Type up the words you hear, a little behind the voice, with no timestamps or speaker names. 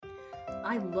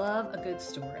I love a good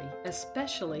story,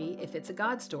 especially if it's a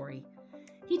God story.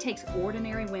 He takes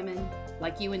ordinary women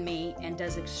like you and me and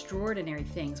does extraordinary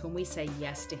things when we say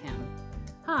yes to him.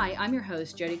 Hi, I'm your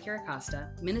host, Jody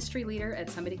Kiracosta, ministry leader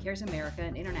at Somebody Cares America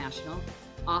and International,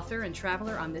 author and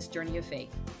traveler on this journey of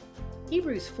faith.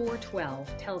 Hebrews 4:12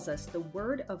 tells us the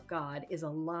Word of God is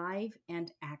alive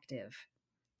and active.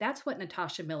 That's what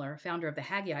Natasha Miller, founder of the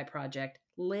Haggai Project,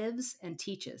 lives and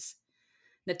teaches.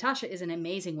 Natasha is an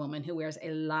amazing woman who wears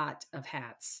a lot of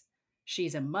hats.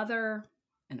 She's a mother,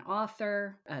 an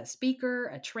author, a speaker,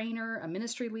 a trainer, a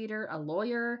ministry leader, a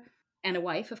lawyer, and a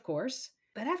wife, of course.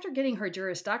 But after getting her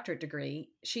Juris Doctorate degree,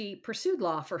 she pursued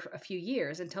law for a few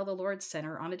years until the Lord sent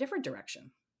her on a different direction.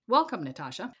 Welcome,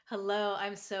 Natasha. Hello,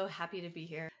 I'm so happy to be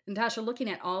here. Natasha, looking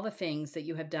at all the things that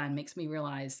you have done makes me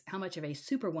realize how much of a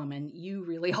superwoman you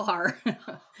really are.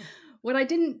 What I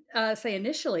didn't say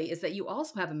initially is that you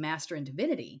also have a master in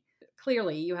divinity.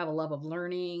 Clearly, you have a love of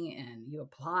learning and you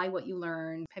apply what you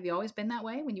learn. Have you always been that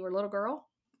way when you were a little girl?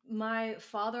 My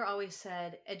father always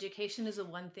said, education is the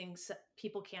one thing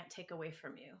people can't take away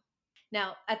from you.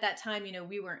 Now, at that time,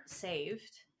 we weren't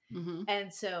saved. Mm-hmm.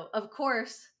 And so, of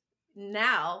course,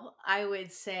 now I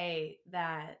would say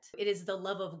that it is the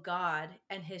love of God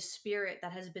and his spirit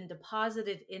that has been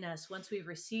deposited in us once we've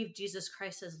received Jesus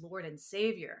Christ as Lord and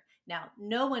Savior. Now,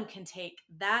 no one can take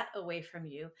that away from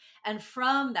you. And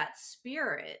from that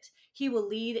spirit, he will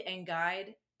lead and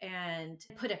guide and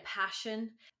put a passion.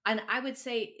 And I would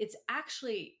say it's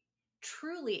actually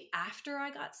truly after I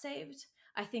got saved,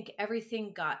 I think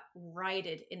everything got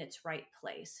righted in its right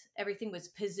place. Everything was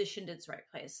positioned in its right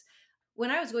place.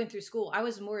 When I was going through school, I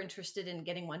was more interested in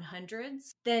getting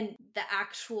 100s than the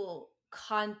actual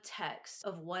context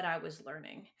of what I was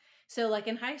learning. So like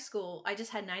in high school, I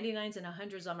just had 99s and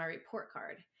 100s on my report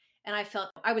card. And I felt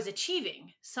I was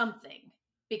achieving something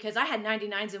because I had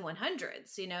 99s and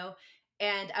 100s,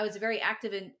 and I was very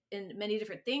active in many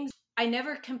different things. I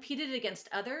never competed against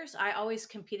others. I always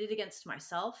competed against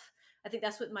myself. I think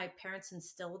that's what my parents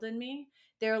instilled in me.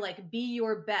 They're like, be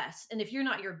your best. And if you're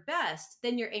not your best,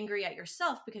 then you're angry at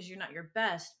yourself because you're not your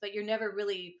best, but you're never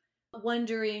really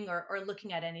wondering or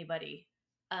looking at anybody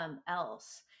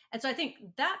else. And so I think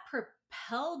that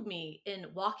propelled me in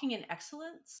walking in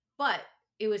excellence. But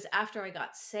it was after I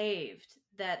got saved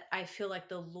that I feel like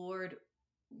the Lord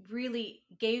really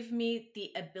gave me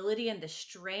the ability and the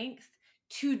strength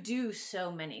to do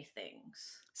so many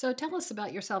things. So tell us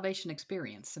about your salvation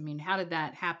experience. I mean, how did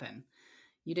that happen?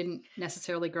 You didn't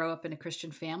necessarily grow up in a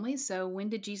Christian family. So when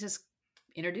did Jesus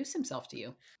introduce himself to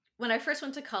you? When I first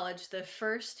went to college, the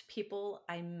first people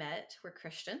I met were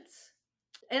Christians.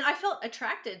 And I felt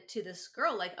attracted to this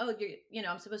girl, like, oh,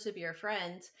 I'm supposed to be your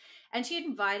friend. And she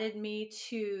invited me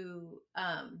to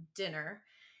dinner.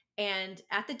 And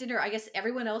at the dinner, I guess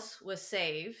everyone else was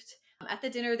saved. At the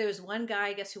dinner, there was one guy,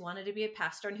 I guess, who wanted to be a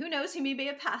pastor. And who knows, he may be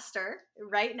a pastor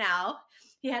right now.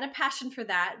 He had a passion for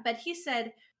that. But he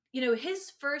said,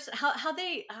 his first, how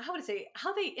they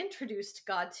introduced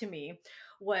God to me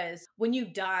was, when you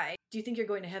die, do you think you're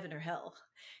going to heaven or hell?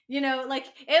 Like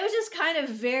it was just kind of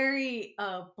very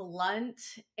blunt.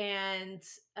 And,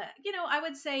 I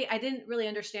would say I didn't really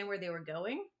understand where they were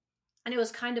going. And it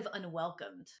was kind of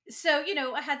unwelcomed. So,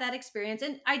 I had that experience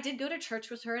and I did go to church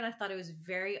with her and I thought it was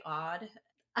very odd.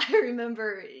 I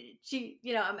remember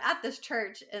I'm at this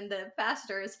church and the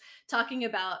pastor is talking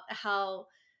about how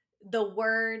the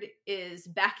word is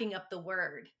backing up the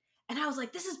word. And I was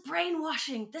like, this is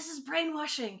brainwashing. This is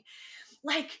brainwashing.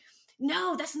 Like,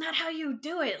 no, that's not how you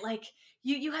do it. Like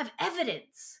you have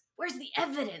evidence. Where's the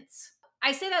evidence?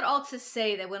 I say that all to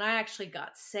say that when I actually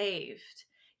got saved,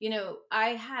 I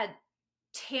had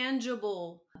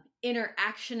tangible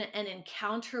interaction and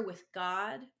encounter with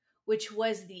God, which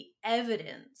was the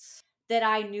evidence that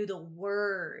I knew the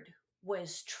word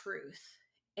was truth.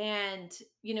 And,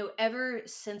 ever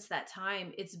since that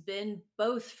time, it's been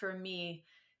both for me,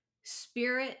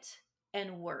 spirit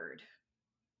and word.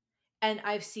 And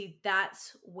I see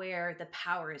that's where the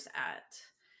power is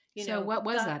at. So what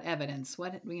was that evidence?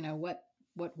 What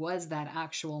was that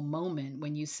actual moment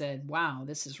when you said, wow,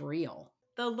 this is real?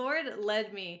 The Lord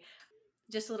led me,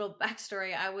 just a little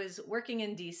backstory. I was working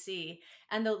in DC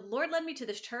and the Lord led me to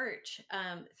this church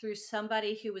through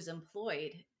somebody who was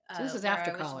employed. So this is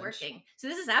after college. Working. So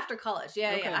this is after college.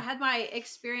 Yeah, okay. Yeah. I had my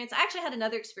experience. I actually had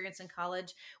another experience in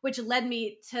college, which led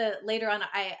me to later on.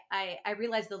 I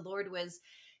realized the Lord was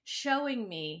showing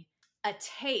me a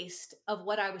taste of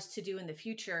what I was to do in the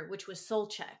future, which was soul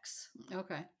checks.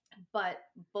 Okay. But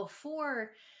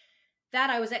before that,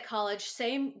 I was at college,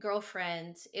 same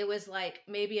girlfriend. It was like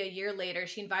maybe a year later,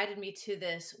 she invited me to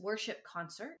this worship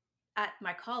concert. at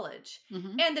my college.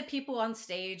 Mm-hmm. And the people on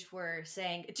stage were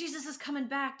saying, Jesus is coming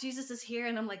back, Jesus is here.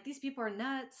 And I'm like, these people are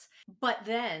nuts. But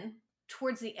then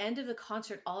towards the end of the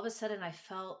concert, all of a sudden I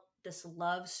felt this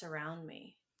love surround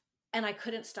me. And I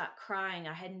couldn't stop crying.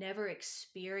 I had never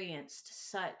experienced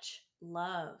such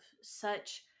love,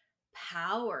 such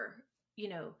power,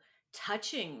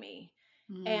 touching me.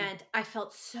 Mm-hmm. And I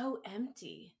felt so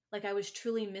empty, like I was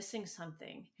truly missing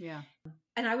something. Yeah.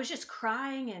 And I was just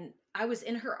crying, and I was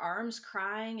in her arms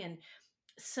crying, and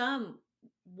some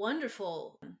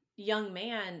wonderful young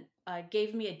man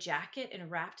gave me a jacket and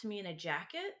wrapped me in a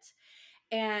jacket.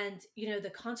 And,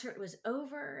 the concert was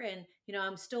over, and,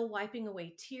 I'm still wiping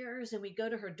away tears, and we go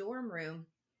to her dorm room,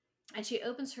 and she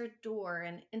opens her door,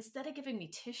 and instead of giving me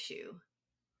tissue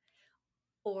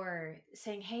or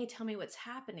saying, hey, tell me what's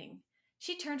happening,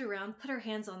 she turned around, put her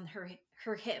hands on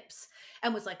her hips,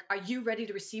 and was like, are you ready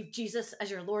to receive Jesus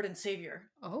as your Lord and Savior?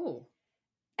 Oh.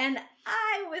 And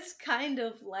I was kind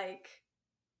of like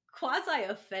quasi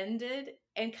offended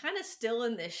and kind of still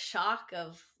in this shock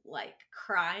of like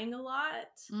crying a lot.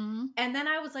 Mm-hmm. And then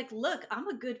I was like, look, I'm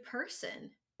a good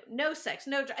person. No sex,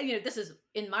 no, this is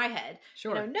in my head.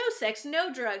 Sure. No sex,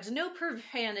 no drugs, no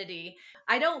profanity.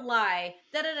 I don't lie.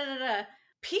 Da da da da da.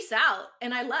 Peace out.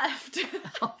 And I left.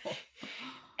 Oh.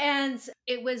 And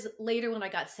it was later when I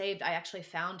got saved, I actually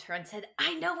found her and said,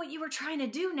 I know what you were trying to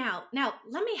do now. Now,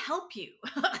 let me help you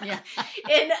Yeah.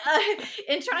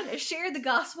 in trying to share the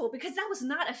gospel, because that was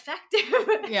not effective.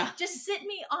 Yeah. Just sit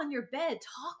me on your bed,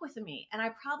 talk with me. And I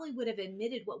probably would have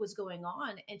admitted what was going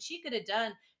on. And she could have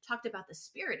talked about the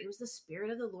Spirit. It was the Spirit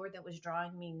of the Lord that was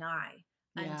drawing me nigh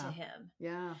unto him.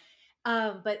 Yeah.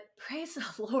 But praise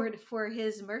the Lord for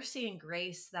his mercy and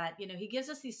grace that, he gives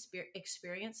us these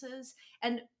experiences.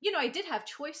 And, I did have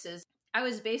choices. I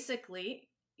was basically,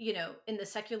 in the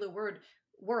secular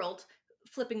world,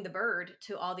 flipping the bird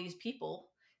to all these people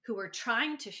who were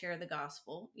trying to share the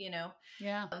gospel,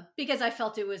 Yeah. because I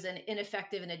felt it was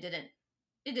ineffective and it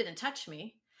didn't touch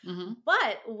me. Mm-hmm.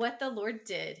 But what the Lord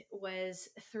did was,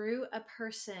 through a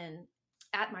person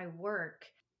at my work,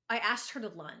 I asked her to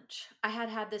lunch. I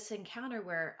had this encounter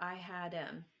where I had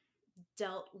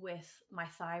dealt with my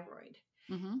thyroid,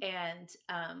 Mm-hmm. and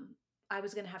I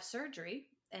was going to have surgery,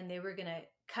 and they were going to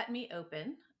cut me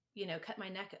open, cut my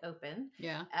neck open.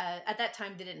 Yeah. At that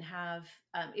time, they didn't have,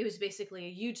 it was basically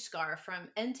a huge scar from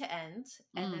end to end,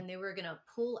 and then they were going to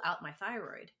pull out my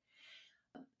thyroid.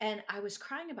 And I was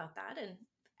crying about that. And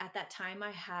at that time,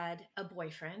 I had a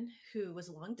boyfriend who was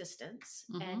long distance,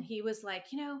 and he was like,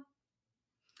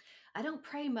 I don't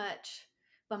pray much,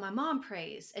 but my mom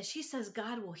prays, and she says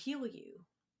God will heal you.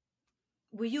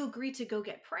 Will you agree to go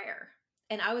get prayer?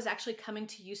 And I was actually coming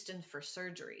to Houston for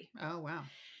surgery. Oh, wow.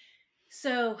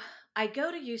 So I go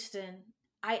to Houston.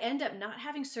 I end up not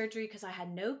having surgery because I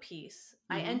had no peace.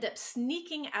 I end up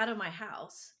sneaking out of my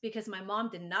house because my mom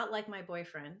did not like my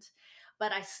boyfriend.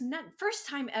 But first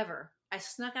time ever, I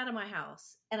snuck out of my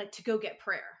house to go get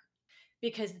prayer,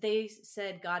 because they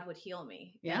said God would heal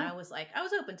me. Yeah. And I was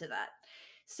open to that.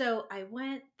 So I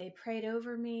went, they prayed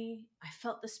over me. I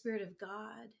felt the Spirit of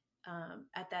God.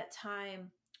 At that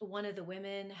time, one of the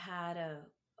women had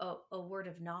a word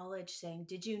of knowledge saying,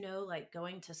 did you know, like,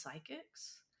 going to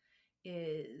psychics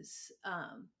is,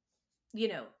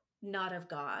 not of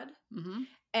God? Mm-hmm.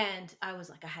 And I was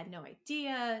like, I had no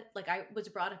idea. Like, I was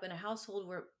brought up in a household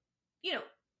where,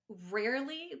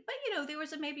 rarely, but there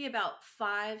was maybe about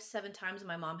 5-7 times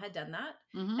my mom had done that.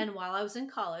 Mm-hmm. And while I was in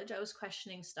college, I was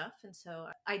questioning stuff. And so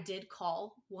I did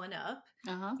call one up,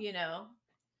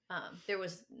 there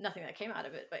was nothing that came out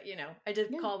of it, but I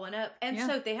did call one up. And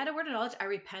so they had a word of knowledge. I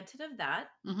repented of that,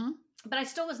 but I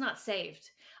still was not saved.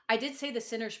 I did say the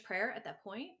sinner's prayer at that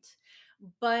point,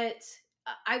 but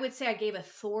I would say I gave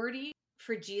authority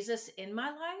for Jesus in my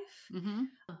life,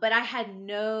 but I had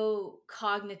no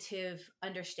cognitive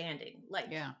understanding. Like,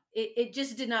 it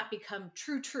just did not become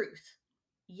true truth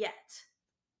yet.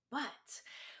 But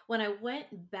when I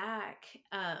went back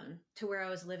to where I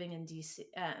was living in DC,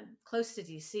 close to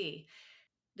DC,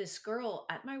 this girl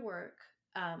at my work,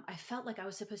 I felt like I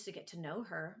was supposed to get to know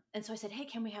her. And so I said, hey,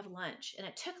 can we have lunch? And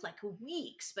it took like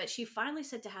weeks, but she finally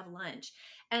said to have lunch.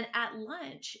 And at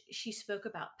lunch, she spoke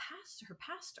about her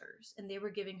pastors, and they were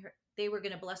going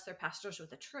to bless their pastors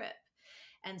with a trip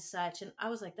and such. And I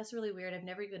was like, that's really weird. I've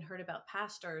never even heard about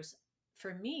pastors.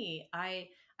 For me, I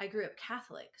grew up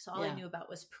Catholic, so all I knew about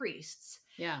was priests.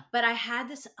 Yeah. But I had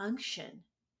this unction.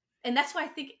 And that's why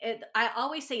I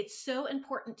always say it's so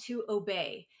important to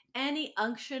obey. Any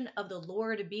unction of the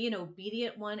Lord, be an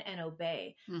obedient one and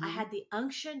obey. I had the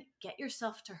unction, get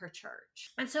yourself to her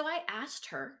church. And so I asked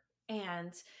her,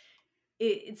 and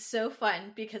it's so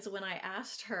fun because when I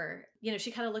asked her,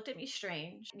 she kind of looked at me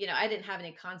strange. I didn't have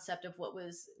any concept of what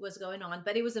was going on,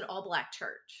 but it was an all Black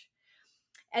church.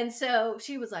 And so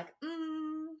she was like,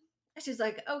 she's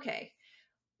like, okay,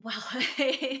 well,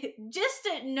 just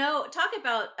to know, talk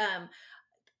about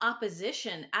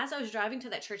opposition. As I was driving to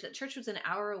that church was an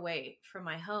hour away from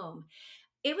my home.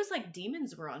 It was like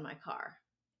demons were on my car.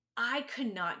 I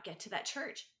could not get to that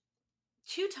church.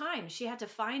 2 times she had to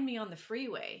find me on the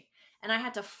freeway and I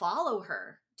had to follow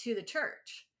her to the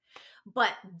church.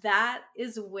 But that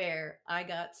is where I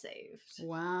got saved.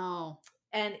 Wow.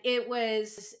 And it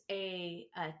was a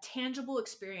tangible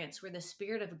experience where the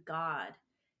Spirit of God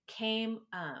came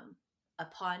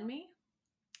upon me.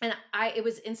 And it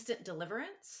was instant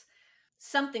deliverance.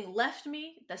 Something left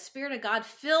me. The Spirit of God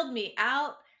filled me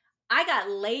out. I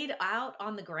got laid out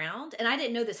on the ground, and I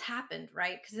didn't know this happened,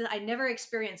 right? Because I never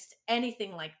experienced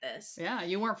anything like this. Yeah,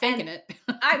 you weren't faking it.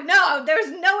 I know there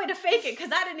was no way to fake it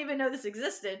because I didn't even know this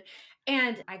existed.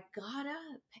 And I got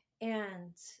up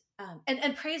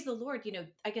and praise the Lord.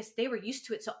 I guess they were used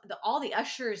to it, so all the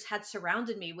ushers had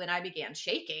surrounded me when I began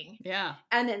shaking. Yeah,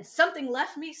 and then something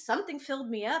left me, something filled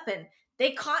me up, and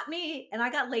they caught me, and I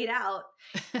got laid out.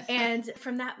 And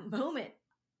from that moment.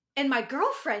 And my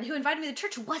girlfriend who invited me to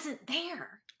church wasn't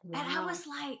there. Wow. And I was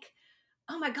like,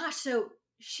 oh my gosh. So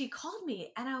she called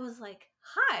me and I was like,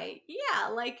 hi, yeah,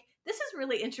 like, this is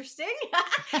really interesting.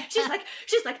 she's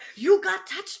like, you got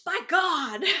touched by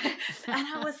God. And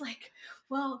I was like,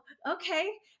 well, okay.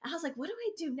 And I was like, what do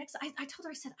I do next? I told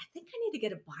her, I said, I think I need to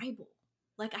get a Bible.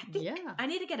 Like, I think I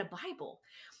need to get a Bible.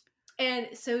 And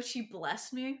so she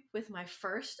blessed me with my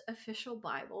first official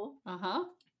Bible. Uh-huh.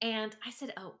 And I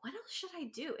said, oh, what else should I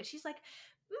do? And she's like,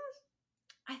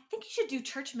 I think you should do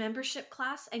church membership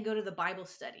class and go to the Bible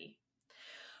study.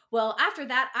 Well, after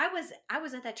that, I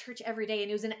was at that church every day,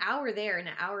 and it was an hour there and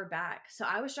an hour back. So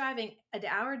I was driving an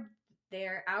hour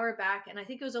there, hour back. And I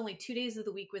think it was only 2 days of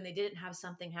the week when they didn't have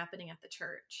something happening at the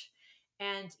church.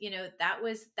 And, that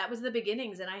was the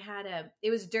beginnings. And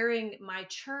it was during my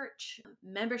church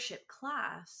membership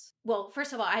class. Well,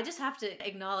 first of all, I just have to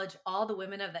acknowledge all the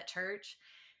women of that church.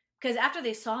 Because after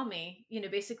they saw me,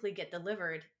 basically get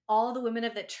delivered, all the women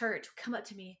of that church come up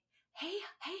to me. Hey,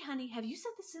 honey, have you said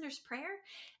the sinner's prayer?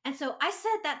 And so I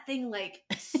said that thing like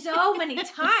so many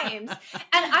times. And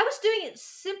I was doing it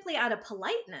simply out of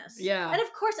politeness. Yeah. And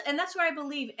of course, and that's where I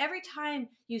believe every time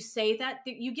you say that,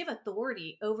 you give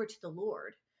authority over to the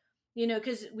Lord.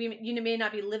 Because you may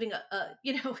not be living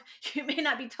you may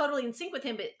not be totally in sync with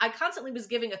him, but I constantly was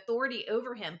giving authority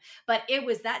over him. But it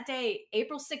was that day,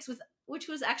 April 6th, which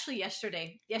was actually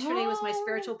yesterday. Yesterday was my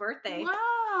spiritual birthday.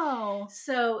 Wow.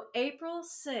 So April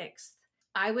 6th,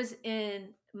 I was in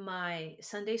my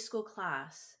Sunday school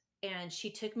class, and she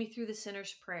took me through the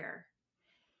sinner's prayer.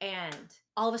 And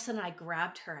all of a sudden I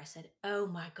grabbed her. I said, oh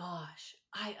my gosh,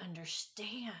 I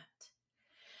understand.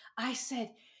 I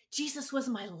said, Jesus was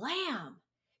my lamb,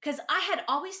 because I had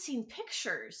always seen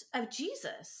pictures of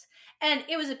Jesus, and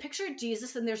it was a picture of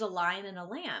Jesus and there's a lion and a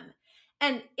lamb.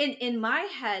 And in my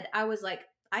head, I was like,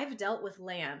 I've dealt with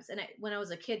lambs. And when I was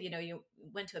a kid, you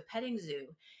went to a petting zoo,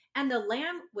 and the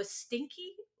lamb was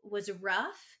stinky, was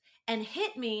rough, and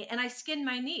hit me, and I skinned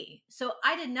my knee. So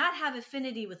I did not have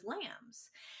affinity with lambs.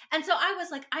 And so I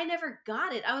was like, I never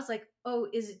got it. I was like, oh,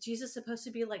 is Jesus supposed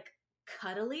to be like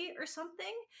cuddly or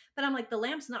something? But I'm like, the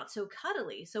lamb's not so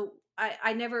cuddly. So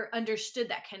I never understood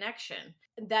that connection.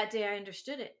 That day I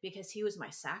understood it, because he was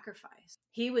my sacrifice.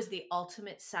 He was the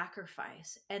ultimate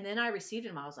sacrifice. And then I received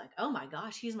him. I was like, oh my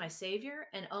gosh, he's my savior.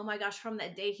 And oh my gosh, from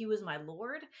that day, he was my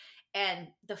Lord. And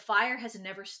the fire has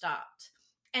never stopped.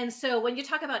 And so when you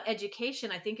talk about education,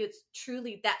 I think it's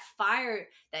truly that fire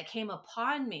that came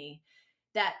upon me,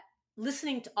 that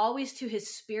listening always to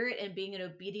his spirit and being in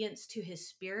obedience to his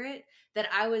spirit, that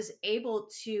I was able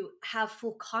to have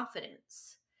full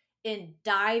confidence in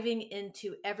diving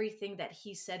into everything that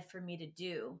he said for me to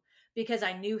do, because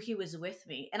I knew he was with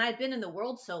me. And I'd been in the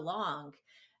world so long,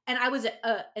 and I was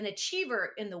an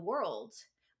achiever in the world,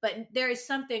 but there is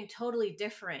something totally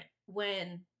different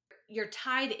when you're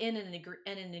tied in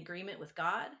an agreement with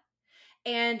God,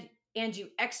 and you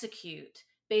execute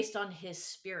based on his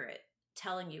spirit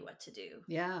telling you what to do.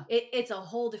 Yeah. It's a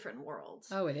whole different world.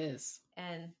 Oh, it is.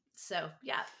 And so,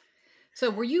 yeah.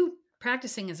 So were you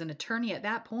practicing as an attorney at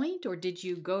that point, or did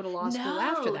you go to law school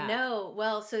after that? No.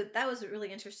 Well, so that was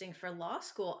really interesting for law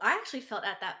school. I actually felt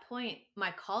at that point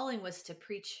my calling was to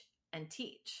preach and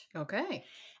teach. Okay.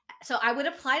 So I would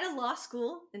apply to law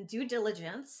school and due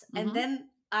diligence, and then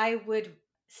I would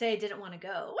say I didn't want to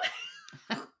go.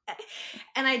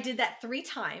 And I did that 3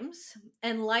 times,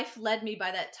 and life led me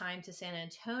by that time to San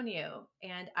Antonio.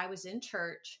 And I was in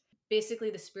church. Basically,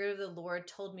 the Spirit of the Lord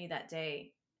told me that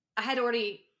day, I had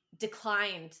already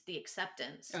declined the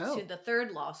acceptance to the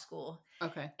 3rd law school.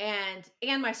 Okay. And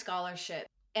my scholarship.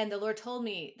 And the Lord told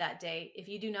me that day, if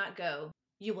you do not go,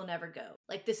 you will never go.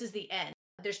 Like, this is the end.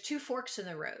 There's 2 forks in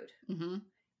the road. Mm-hmm.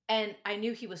 And I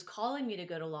knew he was calling me to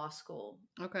go to law school.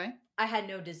 Okay. I had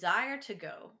no desire to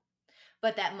go.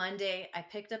 But that Monday, I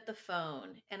picked up the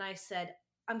phone and I said,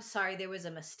 I'm sorry, there was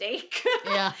a mistake.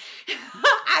 Yeah.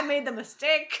 I made the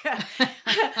mistake.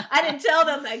 I didn't tell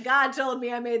them that God told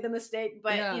me I made the mistake.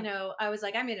 But, I was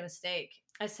like, I made a mistake.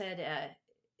 I said,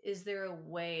 is there a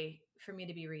way for me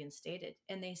to be reinstated?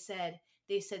 And they said,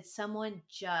 someone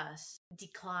just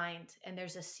declined and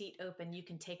there's a seat open. You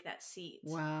can take that seat.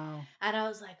 Wow. And I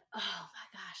was like, oh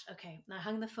my gosh. Okay. And I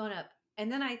hung the phone up.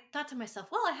 And then I thought to myself,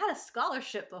 well, I had a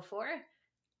scholarship before.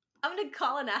 I'm going to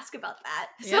call and ask about that.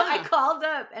 So I called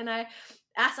up and I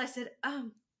asked, I said,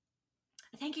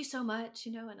 thank you so much.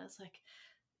 And I was like,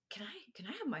 can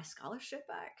I have my scholarship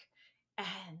back?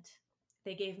 And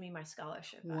they gave me my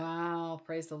scholarship back. Wow.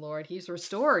 Praise the Lord. He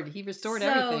restored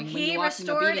everything. He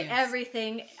restored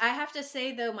everything. I have to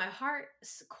say though, my heart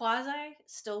quasi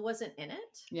still wasn't in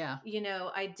it. Yeah.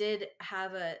 I did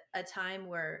have a time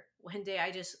where one day I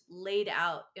just laid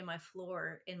out in my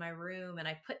floor in my room and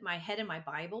I put my head in my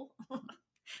Bible. I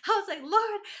was like,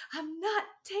 Lord, I'm not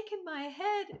taking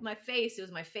it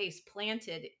was my face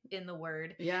planted in the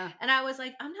word. Yeah. And I was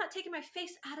like, I'm not taking my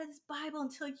face out of this Bible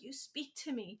until you speak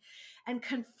to me and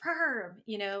confirm,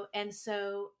 and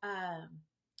so,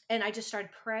 and I just started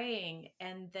praying,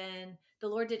 and then the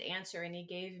Lord did answer and he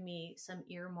gave me some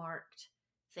earmarked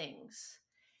things.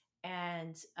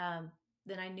 And,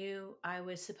 then I knew I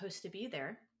was supposed to be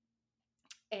there.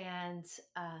 And,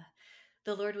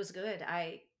 the Lord was good.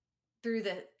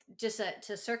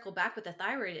 To circle back with the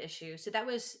thyroid issue. So that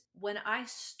was when I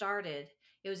started,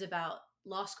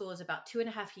 law school was about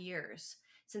 2.5 years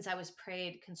since I was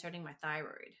prayed concerning my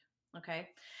thyroid. Okay.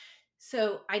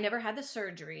 So I never had the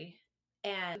surgery.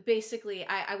 And basically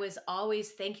I was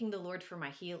always thanking the Lord for my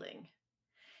healing.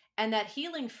 And that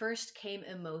healing first came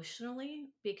emotionally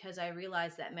because I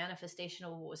realized that manifestation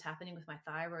of what was happening with my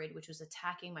thyroid, which was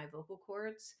attacking my vocal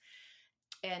cords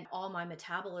and all my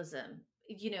metabolism.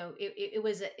 It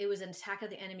was an attack of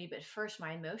the enemy, but first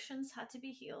my emotions had to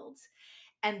be healed.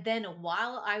 And then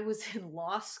while I was in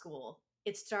law school,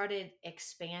 it started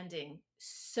expanding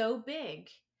so big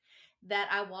that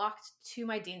I walked to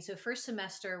my dean. So first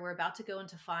semester, we're about to go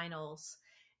into finals.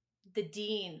 The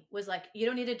dean was like, you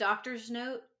don't need a doctor's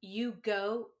note. You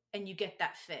go and you get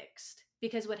that fixed.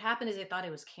 Because what happened is they thought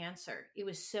it was cancer. It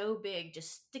was so big,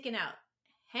 just sticking out,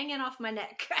 hanging off my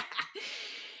neck.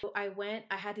 I went,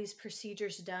 I had these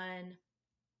procedures done.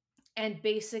 And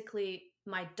basically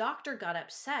my doctor got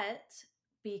upset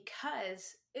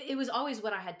because it was always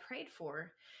what I had prayed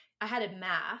for. I had a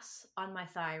mass on my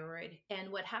thyroid.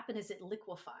 And what happened is it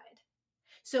liquefied.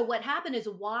 So what happened is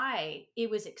why it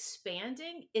was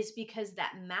expanding is because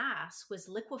that mass was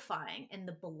liquefying and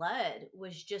the blood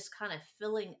was just kind of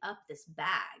filling up this bag.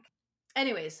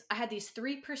 Anyways, I had these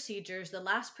 3 procedures. The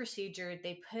last procedure,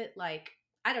 they put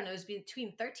it was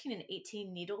between 13 and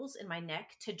 18 needles in my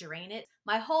neck to drain it.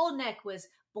 My whole neck was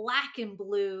black and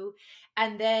blue.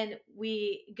 And then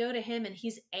we go to him and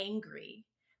he's angry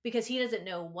because he doesn't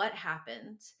know what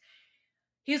happened.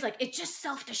 He was like, it just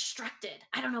self-destructed.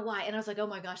 I don't know why. And I was like, oh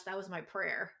my gosh, that was my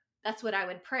prayer. That's what I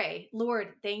would pray. Lord,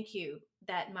 thank you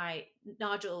that my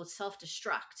nodules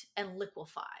self-destruct and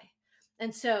liquefy.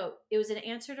 And so it was an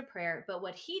answer to prayer. But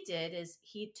what he did is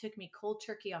he took me cold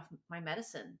turkey off my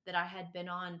medicine that I had been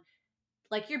on.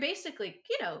 Like, you're basically,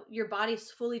 your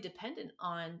body's fully dependent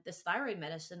on this thyroid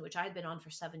medicine, which I had been on for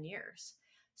 7 years.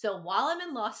 So while I'm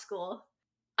in law school,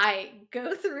 I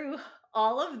go through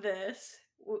all of this,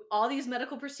 all these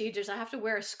medical procedures. I have to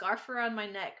wear a scarf around my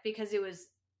neck because it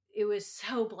was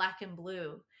so black and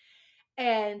blue.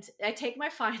 And I take my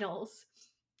finals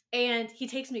and he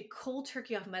takes me cold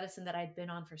turkey off medicine that I'd been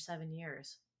on for 7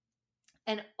 years.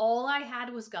 And all I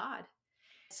had was God.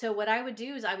 So what I would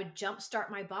do is I would jumpstart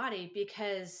my body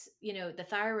because, the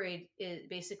thyroid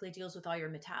basically deals with all your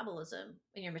metabolism,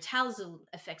 and your metabolism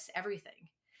affects everything,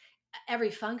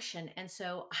 every function. And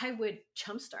so I would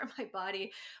jumpstart my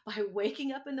body by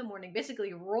waking up in the morning,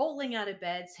 basically rolling out of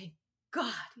bed saying,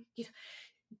 God,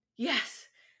 yes,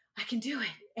 I can do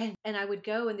it. And I would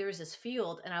go and there was this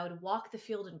field and I would walk the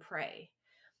field and pray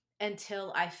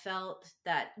until I felt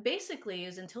that basically it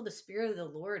was until the Spirit of the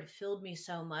Lord filled me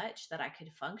so much that I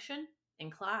could function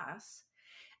in class.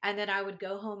 And then I would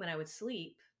go home and I would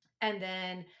sleep. And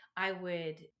then I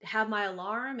would have my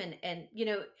alarm and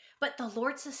but the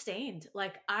Lord sustained.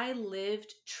 Like I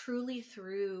lived truly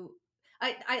through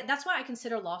I that's why I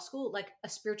consider law school like a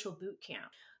spiritual boot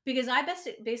camp because I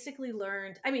basically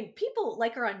learned, I mean, people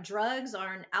like are on drugs,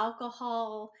 are on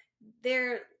alcohol,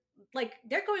 they're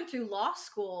they're going through law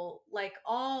school like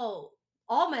all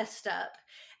messed up.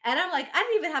 And I'm like, I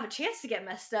didn't even have a chance to get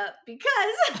messed up because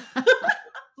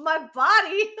my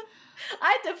body,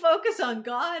 I had to focus on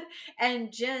God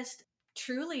and just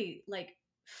truly like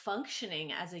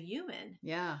functioning as a human.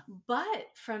 Yeah. But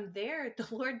from there, the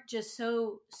Lord just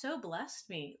so blessed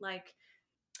me. Like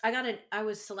I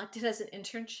was selected as an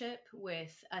internship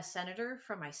with a senator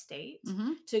from my state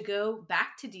to go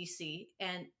back to DC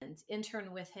and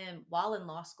intern with him while in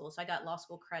law school. So I got law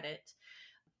school credit,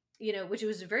 which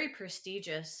was very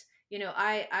prestigious.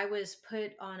 I was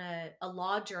put on a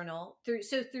law journal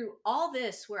through all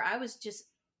this where I was just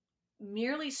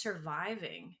merely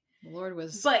surviving. The Lord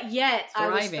was but yet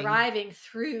thriving. I was thriving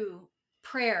through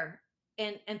prayer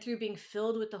and through being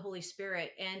filled with the Holy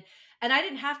Spirit. And I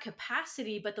didn't have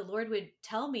capacity, but the Lord would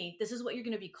tell me, this is what you're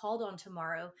going to be called on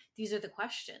tomorrow. These are the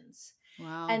questions.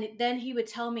 Wow. And then he would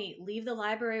tell me, leave the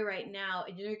library right now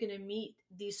and you're going to meet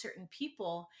these certain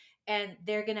people and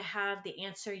they're going to have the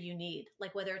answer you need,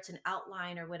 like whether it's an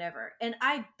outline or whatever. And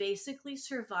I basically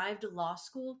survived law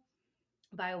school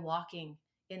by walking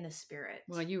in the Spirit.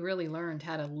 Well, you really learned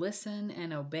how to listen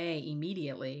and obey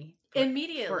immediately.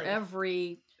 For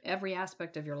every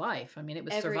aspect of your life. I mean, it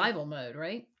was survival mode,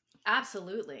 right?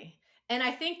 Absolutely. And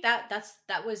I think that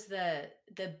was the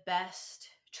best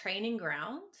training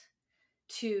ground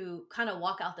to kind of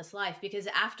walk out this life, because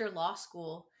after law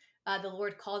school, the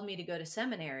Lord called me to go to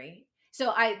seminary.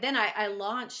 So I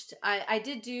launched, I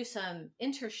did do some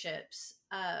internships,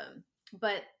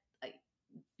 but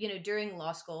during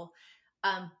law school,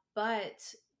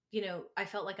 but I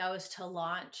felt like I was to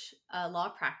launch a law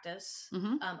practice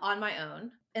on my own,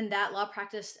 and that law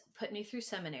practice put me through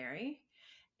seminary.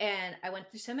 And I went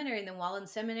through seminary, and then while in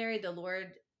seminary, the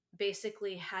Lord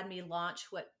basically had me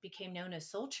launch what became known as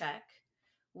Soul Check,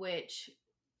 which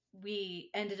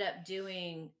we ended up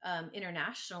doing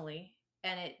internationally.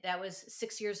 And that was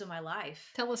 6 years of my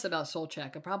life. Tell us about Soul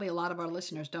Check. Probably a lot of our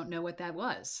listeners don't know what that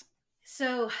was.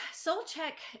 So Soul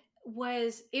Check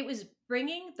was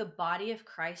bringing the body of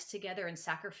Christ together in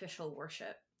sacrificial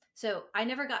worship. So I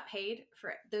never got paid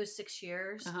for those 6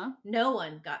 years. No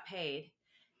one got paid.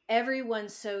 Everyone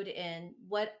sewed in.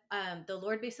 What the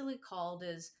Lord basically called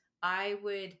is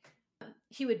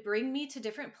he would bring me to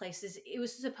different places. It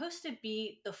was supposed to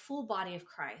be the full body of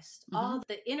Christ, all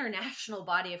the international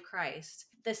body of Christ.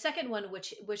 The second one,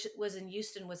 which was in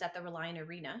Houston, was at the Reliant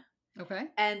Arena. Okay.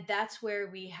 And that's where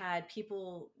we had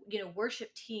people,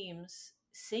 worship teams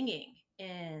singing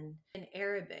in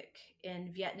Arabic,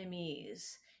 in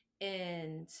Vietnamese,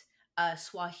 in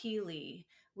Swahili.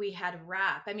 We had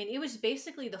rap. I mean, it was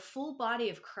basically the full body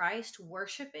of Christ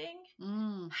worshiping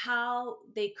how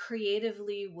they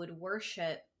creatively would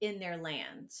worship in their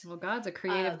lands. Well, God's a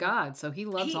creative God, so he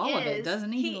loves all of it,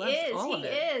 doesn't he? He loves all of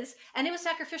it. He is. And it was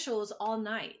sacrificial. It was all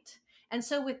night. And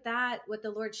so with that, what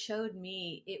the Lord showed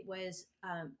me, it was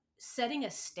setting a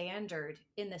standard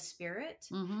in the Spirit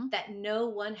that no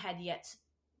one had yet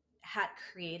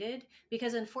created.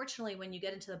 Because unfortunately, when you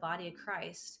get into the body of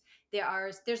Christ,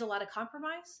 there's a lot of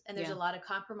compromise, and there's a lot of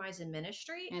compromise in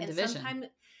ministry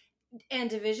and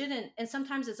division. And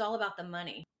sometimes it's all about the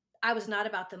money. I was not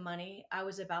about the money. I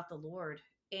was about the Lord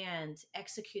and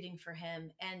executing for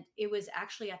him. And it was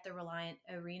actually at the Reliant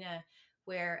Arena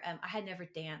where I had never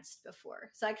danced before.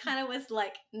 So I kind of was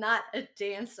like not a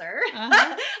dancer. I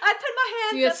put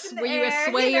my hands up in the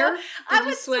air. Were you a swayer? I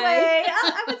would sway.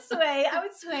 I would sway. I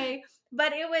would sway.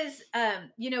 But it was,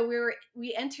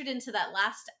 we entered into that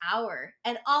last hour,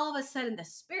 and all of a sudden the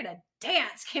spirit of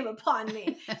dance came upon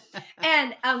me.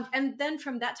 and then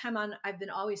from that time on, I've been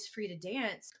always free to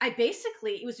dance.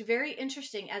 It was very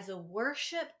interesting. As the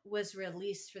worship was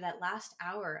released for that last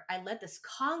hour, I led this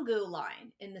Congo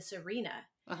line in this arena.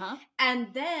 And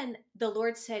then the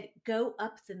Lord said, go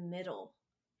up the middle.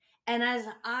 And as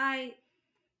I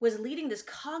was leading this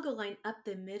Congo line up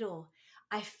the middle,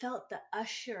 I felt the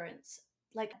assurance,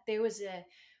 like there was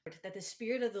that the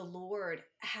Spirit of the Lord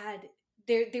had,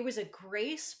 there was a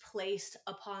grace placed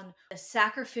upon the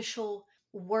sacrificial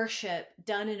worship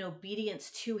done in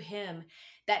obedience to him,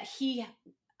 that he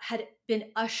had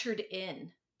been ushered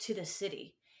in to the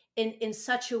city in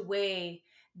such a way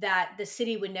that the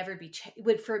city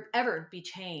would forever be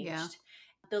changed. Yeah.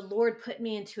 The Lord put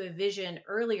me into a vision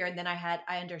earlier, and then I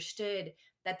understood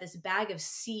that this bag of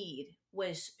seed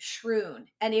was strewn,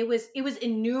 and it was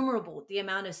innumerable, the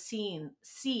amount of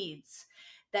seeds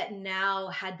that now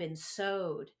had been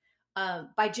sowed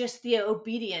by just the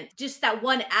obedience, just that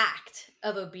one act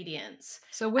of obedience.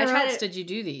 So where else did you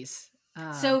do these?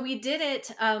 So we did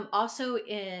it also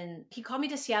he called me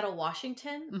to Seattle,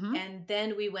 Washington. Mm-hmm. And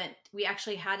then we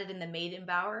actually had it in the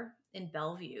Maidenbower in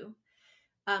Bellevue,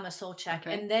 a soul check.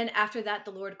 Okay. And then after that,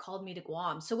 the Lord called me to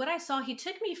Guam. So what I saw, he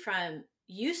took me from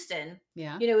Houston.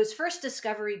 Yeah. It was first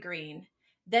Discovery Green,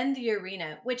 then the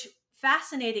arena, which,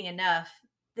 fascinating enough,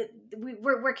 that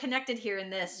we're connected here in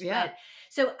this. Yeah. But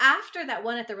so after that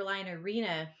one at the Reliant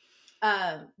Arena,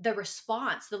 the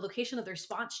location of the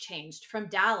response changed from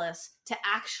Dallas to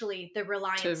actually the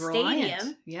Reliant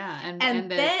Stadium. Yeah.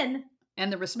 And then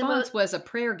the response was a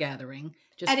prayer gathering,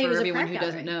 just for everyone who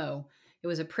doesn't know. It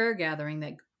was a prayer gathering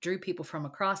that drew people from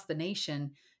across the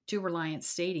nation to Reliant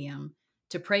Stadium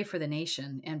to pray for the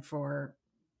nation and for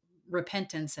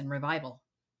repentance and revival.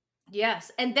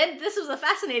 Yes. And then this was a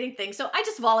fascinating thing. So I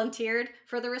just volunteered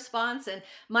for the response. And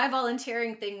my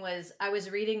volunteering thing was I was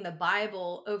reading the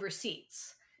Bible over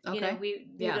seats. Okay. We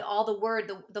did all the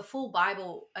word, the full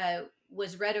Bible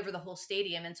was read over the whole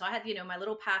stadium. And so I had, my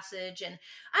little passage, and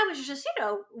I was just,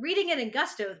 reading it in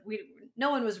gusto.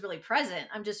 No one was really present.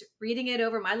 I'm just reading it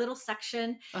over my little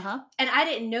section. Uh-huh. And I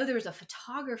didn't know there was a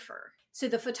photographer. So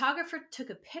the photographer took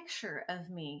a picture of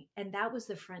me, and that was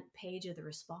the front page of the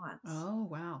response. Oh,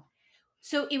 wow.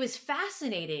 So it was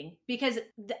fascinating because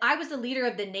I was the leader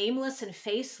of the nameless and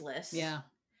faceless. Yeah.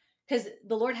 Because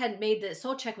the Lord had made the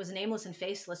soul check was nameless and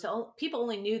faceless. So people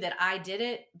only knew that I did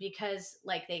it because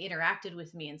they interacted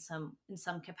with me in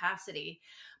some capacity.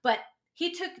 But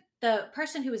he took the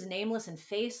person who was nameless and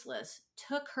faceless,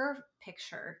 took her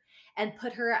picture and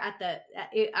put her at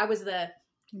I was the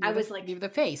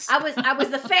face. I was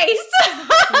the face.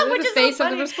 Which is the face so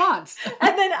of the response.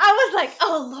 And then I was like,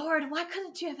 oh Lord, why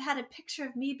couldn't you have had a picture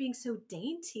of me being so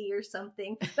dainty or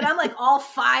something? But I'm like all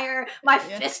fire. My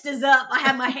fist is up. I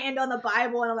have my hand on the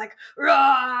Bible and I'm like,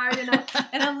 roar,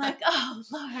 and I'm like, oh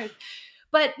Lord.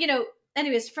 But,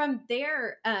 anyways, from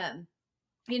there,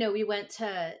 we went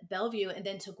to Bellevue and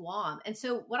then to Guam. And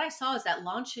so what I saw is that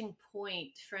launching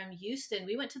point from Houston,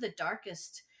 we went to the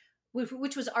darkest,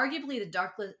 which was arguably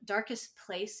the darkest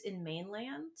place in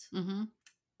mainland, mm-hmm.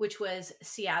 which was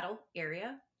Seattle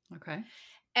area. Okay.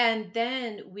 And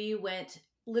then we went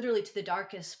literally to the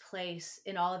darkest place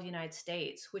in all of the United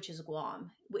States, which is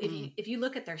Guam. If you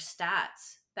look at their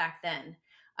stats back then,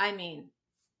 I mean,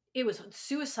 it was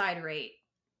suicide rate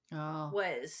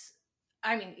was,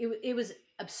 it was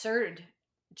absurd.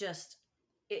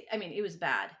 It was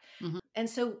bad. Mm-hmm. And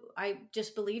so I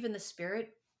just believe in the Spirit.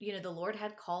 The Lord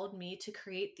had called me to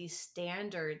create these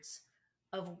standards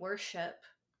of worship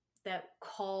that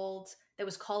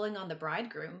was calling on the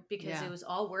bridegroom, because it was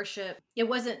all worship. It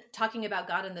wasn't talking about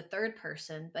God in the third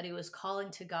person, but it was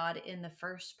calling to God in the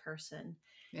first person.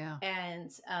 Yeah.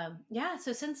 And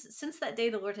so since that day,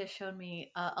 the Lord has shown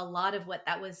me a lot of what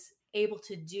that was able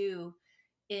to do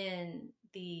in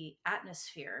the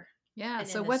atmosphere. Yeah.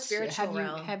 So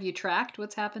have you tracked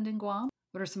what's happened in Guam?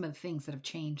 What are some of the things that have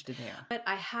changed there? But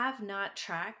I have not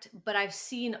tracked, but I've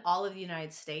seen all of the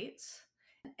United States.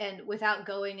 And without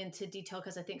going into detail,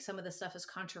 because I think some of the stuff is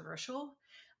controversial,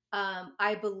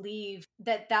 I believe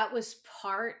that was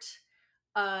part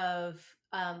of,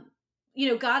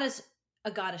 God is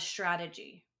a God of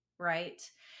strategy, right?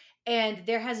 And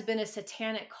there has been a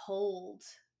satanic hold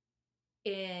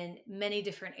in many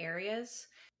different areas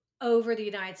over the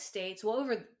United States,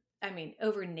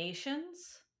 over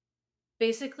nations,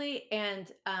 basically.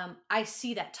 And I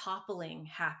see that toppling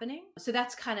happening. So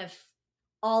that's kind of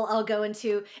all I'll go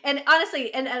into. And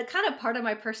honestly, and kind of part of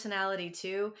my personality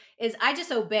too, is I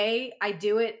just obey, I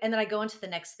do it, and then I go into the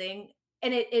next thing.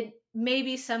 And it may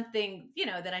be something,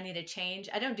 that I need to change.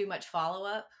 I don't do much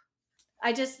follow-up.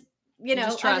 I just,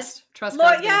 just trust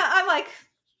Lord. Yeah. I'm like,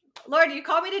 Lord, you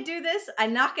call me to do this. I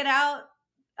knock it out.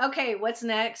 Okay, what's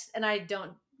next? And I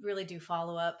don't really do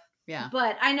follow-up. Yeah.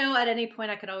 But I know at any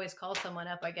point I could always call someone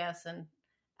up, I guess, and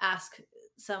ask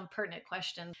some pertinent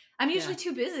questions. I'm usually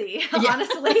too busy,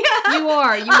 honestly. You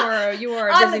are a busy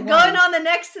woman. Going on the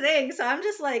next thing. So I'm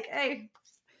just like, hey.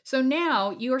 So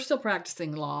now you are still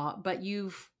practicing law, but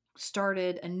you've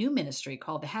started a new ministry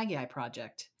called the Haggai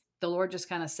Project. The Lord just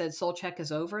kind of said, soul check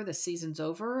is over. The season's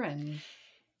over. And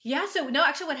yeah. So no,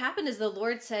 actually what happened is the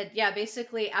Lord said,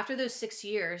 basically after those 6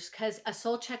 years, because a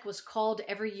soul check was called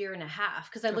every year and a half.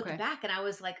 Because I looked back and I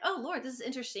was like, oh Lord, this is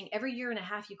interesting. Every year and a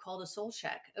half you called a soul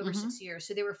check over 6 years.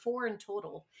 So there were 4 in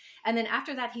total. And then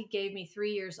after that, he gave me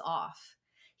 3 years off.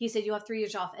 he said, "You'll have 3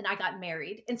 years off." And I got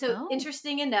married. And so, Oh.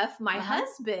 interesting enough, my Uh-huh.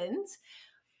 husband,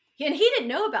 and he didn't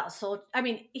know about soul. I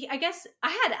mean, I guess I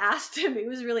had asked him. It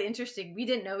was really interesting. We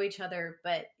didn't know each other,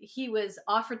 but he was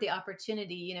offered the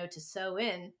opportunity, to sew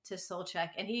in to Soul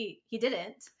Check, and he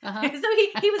didn't. Uh-huh.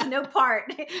 So he was no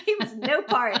part. He was no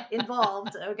part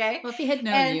involved. Okay. Well, if he had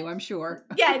known And you, I'm sure.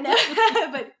 yeah, no,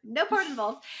 but no part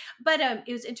involved. But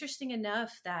it was interesting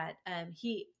enough that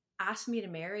he asked me to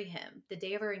marry him. The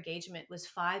day of our engagement was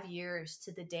 5 years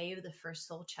to the day of the first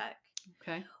Soul Check.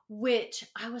 Okay. Which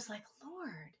I was like,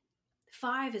 Lord,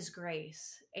 5 is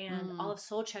grace. And all of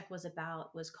Soul Check was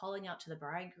calling out to the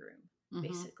bridegroom,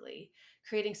 basically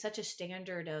creating such a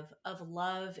standard of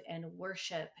love and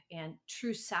worship and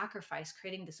true sacrifice,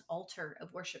 creating this altar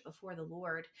of worship before the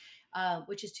Lord,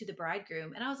 which is to the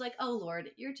bridegroom. And I was like, oh Lord,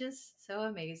 you're just so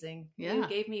amazing. Yeah. You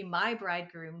gave me my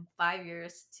bridegroom 5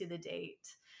 years to the date,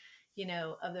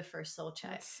 of the first Soul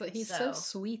Check. He's so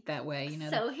sweet that way.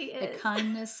 So he is. The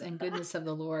kindness and goodness of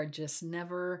the Lord just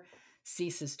never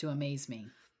ceases to amaze me.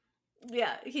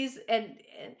 Yeah, he's and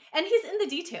he's in the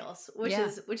details,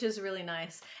 which is really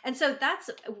nice. And so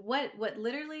that's what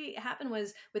literally happened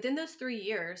was within those 3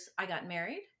 years I got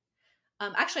married.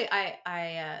 Actually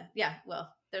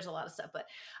well, there's a lot of stuff, but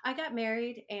I got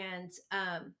married, and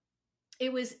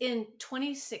it was in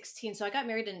 2016. So I got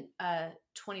married in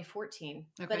 2014.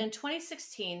 Okay. But in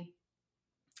 2016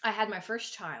 I had my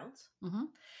first child.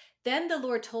 Then the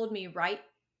Lord told me write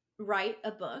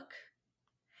a book.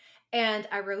 And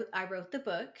I wrote the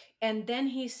book. And then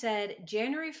he said,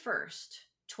 January 1st,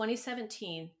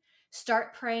 2017,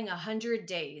 start praying 100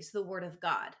 days, the word of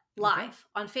God, live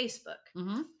on Facebook.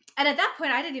 And at that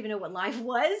point, I didn't even know what live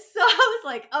was. So I was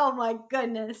like, oh my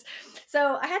goodness.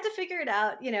 So I had to figure it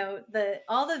out.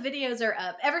 All the videos are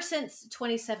up. Ever since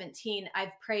 2017,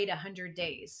 I've prayed 100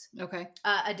 days. Okay.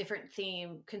 A different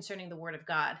theme concerning the word of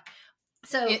God.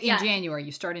 So in January,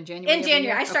 you start in January? In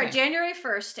January. I start January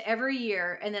 1st every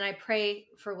year, and then I pray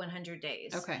for 100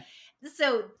 days. Okay.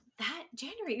 So that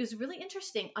January, it was really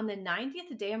interesting. On the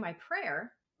 90th day of my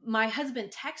prayer, my husband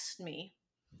texted me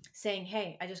saying,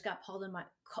 hey, I just got called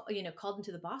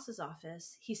into the boss's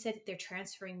office. He said they're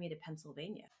transferring me to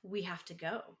Pennsylvania. We have to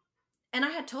go. And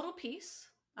I had total peace.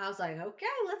 I was like, okay,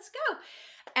 let's go.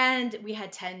 And we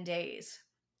had 10 days.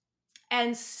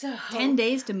 And so 10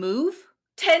 days to move?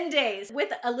 10 days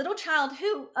with a little child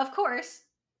who, of course,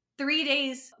 3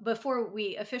 days before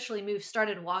we officially moved,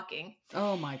 started walking.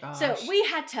 Oh my gosh. So we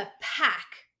had to pack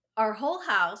our whole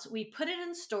house. We put it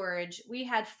in storage. We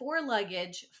had 4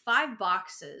 luggage, 5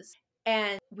 boxes,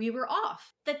 and we were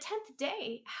off. The 10th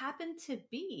day happened to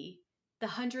be the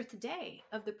 100th day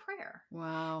of the prayer.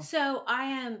 Wow. So I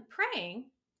am praying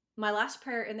my last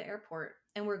prayer in the airport,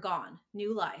 and we're gone.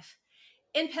 New life.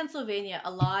 In Pennsylvania, a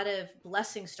lot of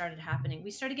blessings started happening.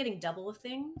 We started getting double of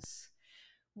things.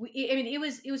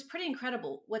 It was pretty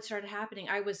incredible what started happening.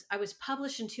 I was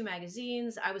published in 2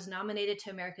 magazines. I was nominated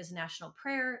to America's National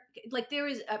Prayer. There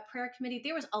was a prayer committee.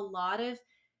 There was a lot of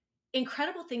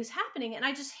incredible things happening, and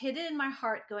I just hid it in my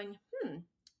heart, going,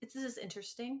 this is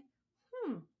interesting.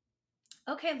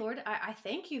 Okay, Lord, I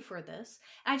thank you for this.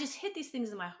 And I just hid these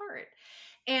things in my heart.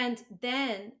 And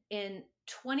then in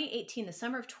 2018, the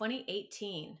summer of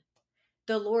 2018,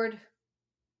 the Lord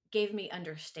gave me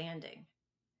understanding.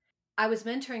 I was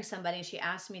mentoring somebody, and she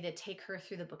asked me to take her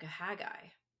through the book of Haggai.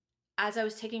 As I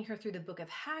was taking her through the book of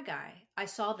Haggai, I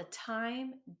saw the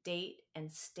time, date,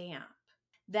 and stamp.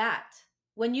 That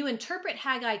when you interpret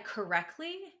Haggai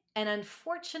correctly, and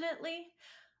unfortunately,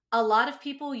 a lot of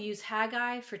people use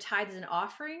Haggai for tithes and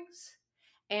offerings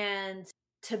and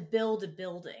to build a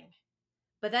building.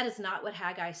 But that is not what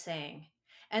Haggai is saying.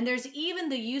 And there's even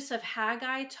the use of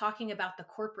Haggai talking about the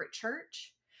corporate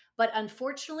church. But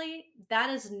unfortunately,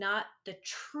 that is not the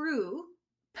true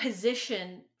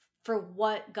position for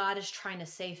what God is trying to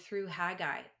say through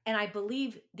Haggai. And I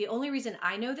believe the only reason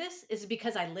I know this is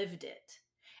because I lived it.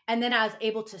 And then I was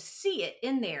able to see it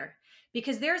in there,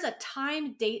 because there's a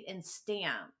time, date, and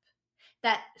stamp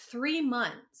that 3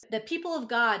 months, the people of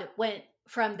God went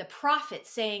from the prophet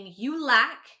saying, you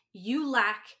lack, you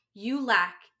lack, you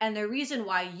lack. And the reason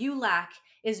why you lack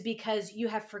is because you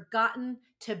have forgotten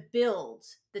to build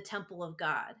the temple of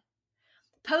God.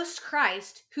 Post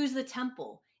Christ, who's the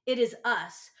temple? It is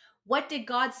us. What did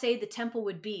God say the temple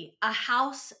would be? A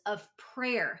house of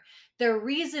prayer. The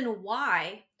reason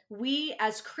why we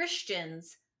as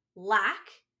Christians lack,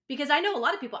 because I know a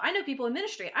lot of people, I know people in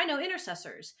ministry, I know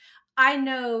intercessors, I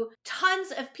know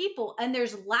tons of people, and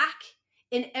there's lack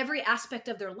in every aspect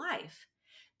of their life.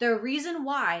 The reason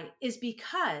why is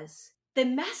because the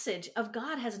message of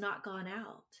God has not gone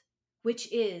out,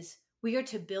 which is We are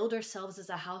to build ourselves as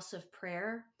a house of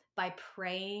prayer by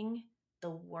praying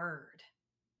the word.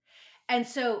 And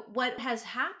so what has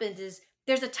happened is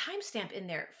there's a timestamp in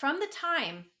there from the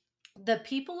time the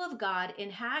people of God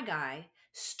in Haggai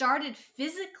started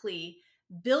physically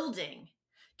building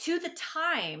to the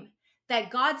time that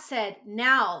God said,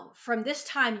 now from this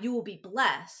time you will be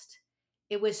blessed.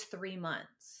 It was 3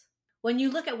 months. When you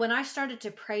look at when I started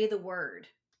to pray the word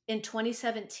in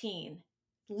 2017,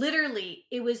 literally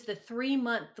it was the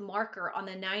 3-month marker on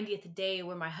the 90th day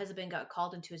where my husband got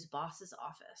called into his boss's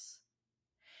office.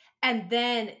 And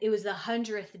then it was the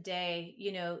 100th day,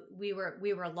 we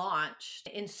were launched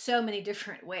in so many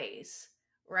different ways,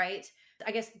 right?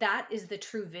 I guess that is the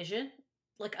true vision,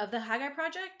 like, of the Haggai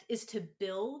project, is to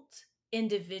build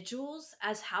individuals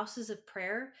as houses of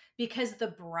prayer, because the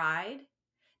bride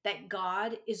that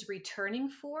God is returning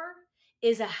for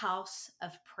is a house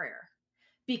of prayer.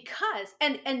 Because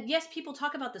and yes, people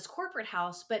talk about this corporate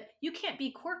house, but you can't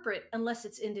be corporate unless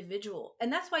it's individual.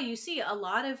 And that's why you see a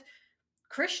lot of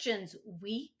Christians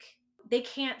weak. They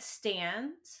can't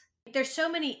stand. There's so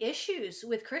many issues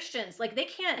with Christians. Like, they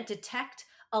can't detect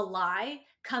a lie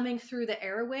coming through the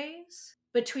airwaves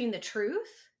between the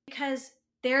truth, because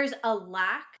there's a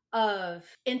lack of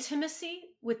intimacy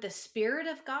with the Spirit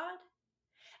of God,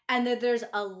 and that there's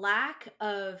a lack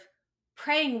of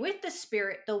praying with the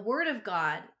Spirit, the Word of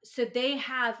God. So they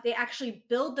actually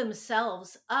build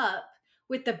themselves up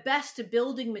with the best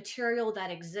building material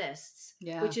that exists,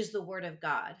 which is the Word of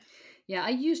God. Yeah, I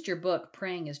used your book,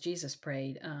 Praying as Jesus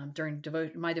Prayed, during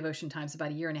my devotion times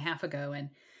about a year and a half ago, and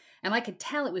I could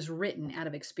tell it was written out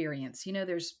of experience.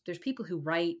 There's people who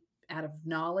write out of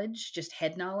knowledge, just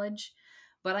head knowledge,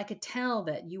 but I could tell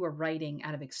that you were writing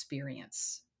out of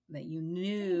experience, that you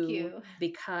knew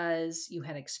because you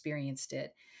had experienced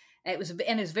it. It was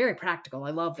very practical.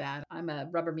 I love that. I'm a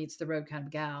rubber meets the road kind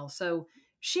of gal. So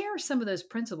share some of those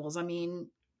principles. I mean,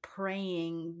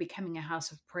 praying, becoming a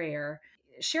house of prayer.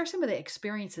 Share some of the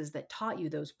experiences that taught you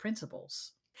those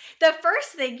principles. The first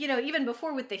thing, even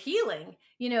before with the healing,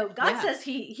 God says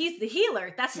he's the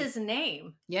healer. That's his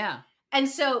name. Yeah. And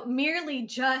so merely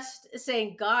just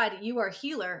saying, God, you are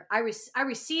healer. I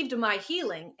received my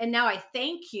healing, and now I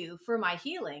thank you for my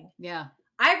healing. Yeah.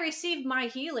 I received my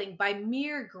healing by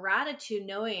mere gratitude,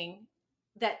 knowing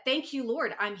that, thank you,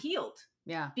 Lord, I'm healed.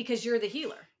 Yeah. Because you're the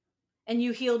healer and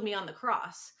you healed me on the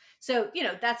cross. So,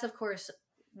 that's of course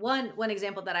one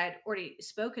example that I had already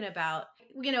spoken about.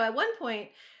 At one point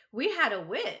we had a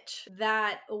witch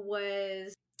that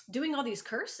was doing all these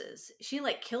curses. She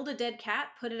killed a dead cat,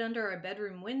 put it under our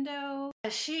bedroom window.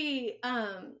 She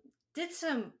did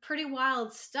some pretty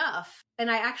wild stuff. And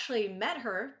I actually met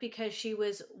her because she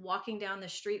was walking down the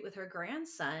street with her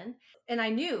grandson. And I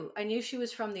knew she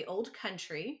was from the old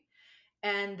country.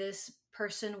 And this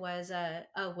person was a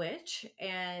witch.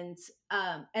 And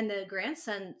the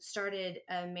grandson started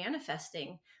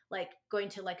manifesting, going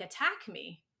to attack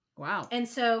me. Wow. And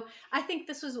so I think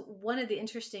this was one of the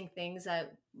interesting things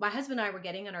that my husband and I were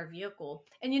getting in our vehicle.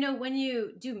 And when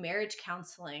you do marriage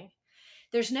counseling,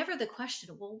 there's never the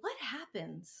question, well, what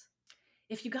happens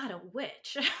if you got a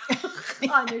witch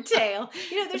on your tail?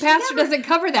 The pastor doesn't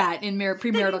cover that in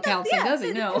premarital counseling, does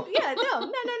he? No.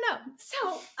 No.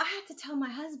 So I had to tell my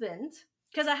husband,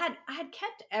 because I had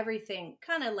kept everything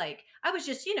kind of I was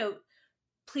just,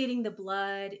 pleading the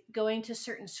blood, going to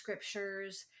certain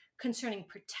scriptures concerning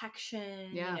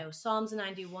protection. Psalms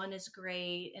 91 is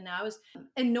great. And I was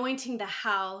anointing the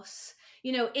house,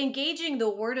 engaging the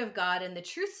word of God and the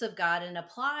truths of God and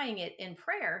applying it in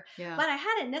prayer. Yeah. But I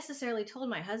hadn't necessarily told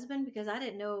my husband, because I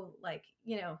didn't know,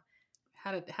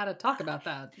 how to talk about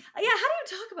that. Yeah. How do you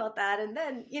talk about that? And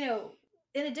then,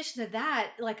 in addition to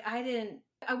that,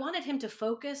 I wanted him to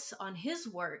focus on his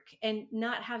work and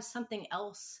not have something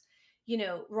else,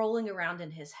 rolling around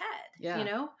in his head,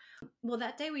 Well,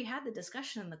 that day we had the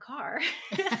discussion in the car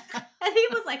and he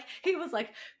was like,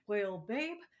 well,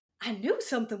 babe, I knew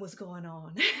something was going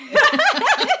on. He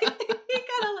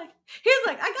was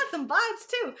like, I got some vibes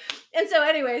too. And so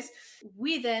anyways,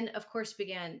 we then of course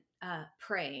began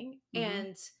praying. Mm-hmm.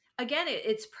 And again,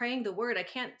 it's praying the word. I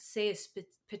can't say a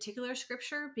particular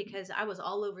scripture because I was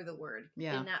all over the word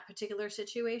in that particular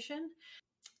situation.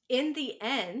 In the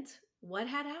end, what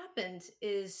had happened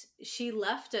is she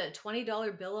left a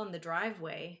 $20 bill on the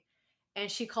driveway and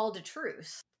she called a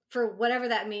truce for whatever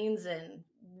that means and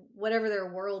whatever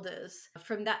their world is.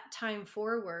 From that time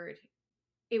forward,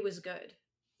 it was good.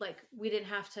 We didn't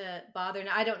have to bother.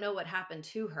 Now, I don't know what happened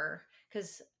to her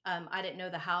because I didn't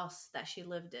know the house that she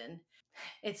lived in.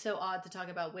 It's so odd to talk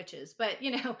about witches, but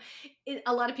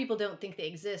a lot of people don't think they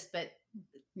exist, but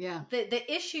Yeah.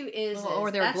 The issue is, Well,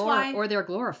 or that's why, or they're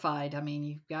glorified. I mean,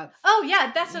 you've got, oh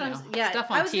yeah, that's what yeah, stuff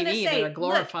I on was going to TV that say, are look,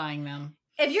 glorifying them.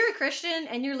 if you're a Christian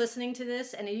and you're listening to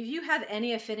this, and if you have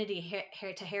any affinity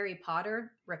to Harry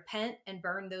Potter, repent and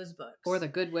burn those books. Or the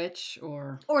Good Witch,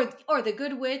 or the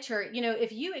Good Witch, or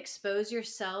if you expose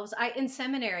yourselves. In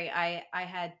seminary, I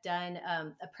had done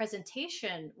a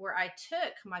presentation where I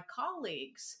took my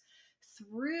colleagues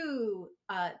through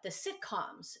the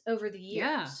sitcoms over the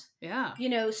years. Yeah.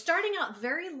 Starting out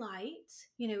very light.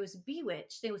 It was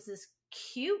Bewitched. There was this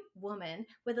cute woman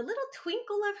with a little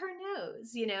twinkle of her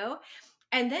nose,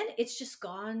 and then it's just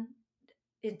gone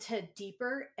into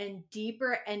deeper and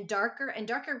deeper and darker,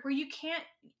 where you can't,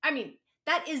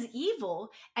 that is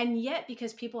evil. And yet,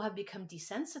 because people have become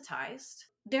desensitized,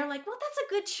 they're like, well, that's a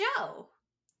good show.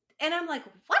 And I'm like,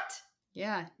 what?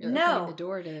 Yeah, you're no opening the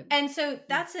door to, and so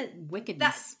that's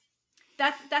wickedness.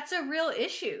 That's a real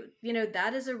issue.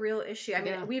 That is a real issue.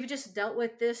 We've just dealt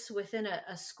with this within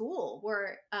a school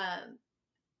where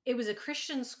it was a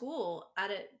Christian school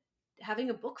having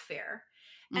a book fair,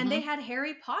 and they had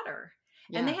Harry Potter.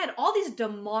 Yeah. And they had all these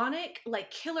demonic,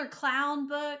 like, killer clown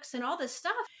books and all this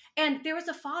stuff. And there was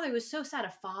a father who was so sad.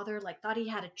 A father, like, thought he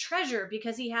had a treasure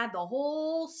because he had the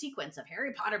whole sequence of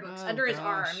Harry Potter books under his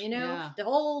arm, the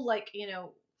whole, like,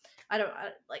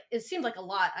 it seemed like a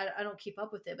lot. I don't keep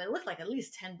up with it, but it looked like at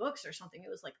least 10 books or something. It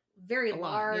was like very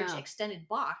large, extended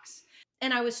box.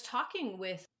 And I was talking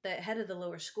with the head of the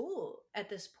lower school at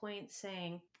this point,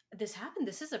 saying, this happened.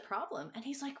 This is a problem. And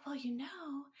he's like, well,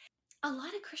 a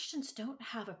lot of Christians don't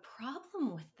have a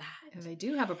problem with that. And they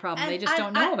do have a problem. They just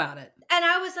don't know about it. And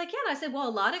I was like, yeah. And I said, well,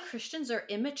 a lot of Christians are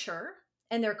immature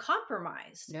and they're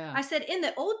compromised. Yeah. I said, in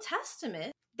the Old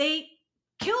Testament, they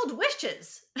killed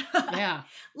witches. Yeah.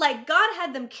 Like, God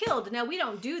had them killed. Now, we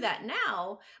don't do that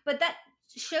now, but that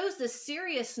shows the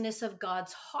seriousness of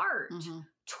God's heart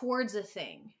towards a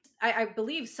thing. I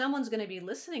believe someone's going to be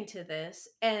listening to this,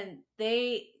 and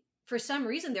they, for some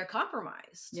reason, they're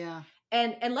compromised. Yeah.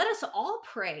 And let us all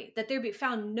pray that there be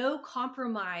found no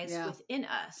compromise within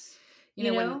us.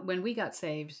 When we got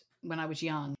saved, when I was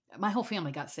young, my whole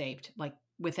family got saved, like,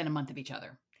 within a month of each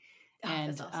other. And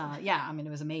that's awesome. it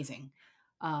was amazing.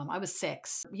 I was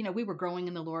 6. We were growing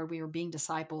in the Lord. We were being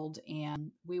discipled,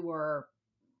 and we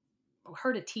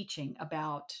heard a teaching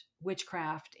about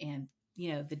witchcraft and,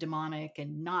 the demonic,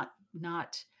 and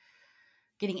not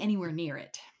getting anywhere near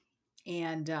it.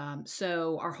 And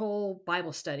so our whole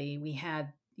Bible study, we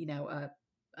had, a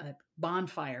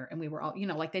bonfire, and we were all,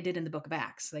 like they did in the book of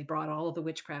Acts. They brought all of the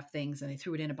witchcraft things and they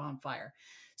threw it in a bonfire.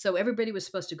 So everybody was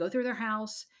supposed to go through their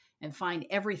house and find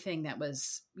everything that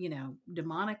was,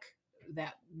 demonic,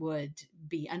 that would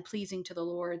be unpleasing to the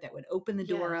Lord, that would open the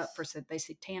door up for the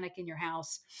satanic in your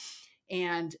house.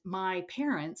 And my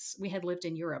parents, we had lived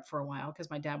in Europe for a while because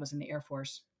my dad was in the Air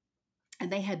Force,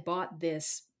 and they had bought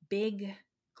this big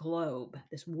globe,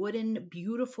 this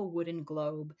beautiful wooden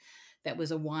globe that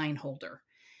was a wine holder.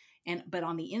 But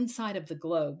on the inside of the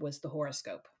globe was the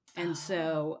horoscope. And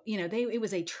so, it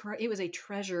was a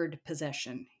treasured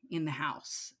possession in the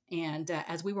house. And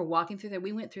as we were walking through there,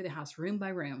 we went through the house room by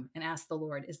room and asked the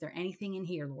Lord, is there anything in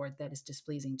here, Lord, that is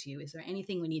displeasing to you? Is there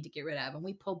anything we need to get rid of? And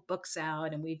we pulled books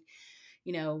out, and we,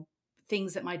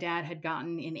 things that my dad had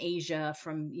gotten in Asia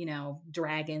from,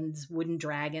 dragons, wooden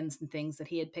dragons and things that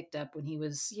he had picked up when he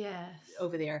was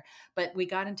over there. But we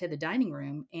got into the dining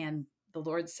room, and the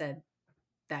Lord said,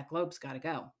 that globe's got to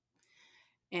go.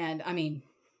 And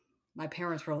my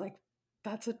parents were like,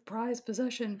 that's a prized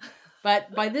possession.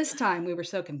 But by this time, we were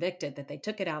so convicted that they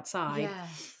took it outside.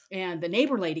 Yes. And the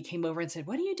neighbor lady came over and said,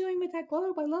 what are you doing with that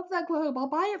globe? I love that globe. I'll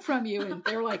buy it from you. And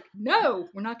they were like, no,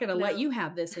 we're not going to let you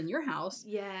have this in your house.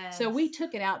 Yes. So we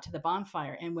took it out to the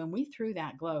bonfire. And when we threw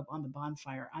that globe on the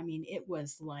bonfire, it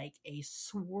was like a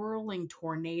swirling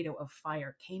tornado of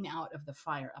fire came out of the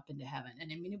fire up into heaven.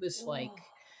 And it was like,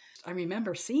 I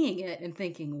remember seeing it and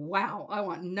thinking, wow, I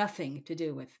want nothing to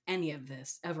do with any of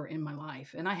this ever in my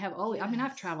life. And I have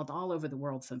I've traveled all over the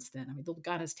world since then.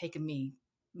 God has taken me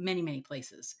many, many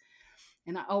places.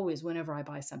 And I always, whenever I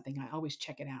buy something, I always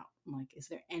check it out. I'm like, is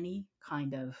there any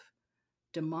kind of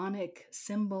demonic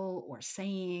symbol or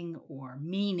saying or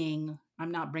meaning?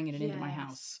 I'm not bringing it into my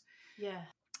house. Yeah.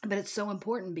 But it's so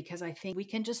important because I think we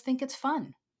can just think it's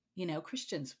fun.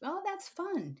 Christians, well, that's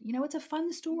fun. It's a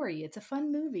fun story. It's a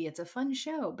fun movie. It's a fun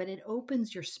show, but it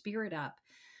opens your spirit up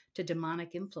to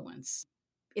demonic influence.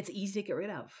 It's easy to get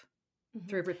rid of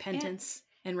through repentance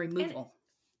and removal.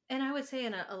 And I would say,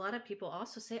 and a lot of people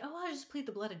also say, oh, I'll just plead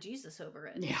the blood of Jesus over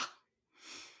it. Yeah.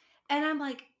 And I'm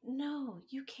like, no,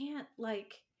 you can't.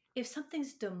 Like, if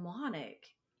something's demonic,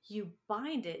 you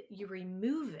bind it, you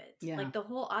remove it. Yeah. Like the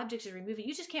whole object is removed.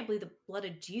 You just can't believe the blood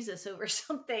of Jesus over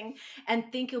something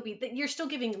and think it'll be that you're still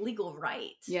giving legal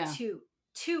right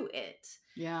to it.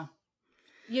 Yeah.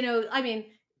 I mean,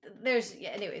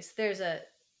 anyways, there's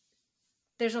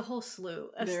a whole slew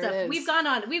of There stuff. is. We've gone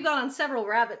on several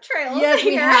rabbit trails. Yes,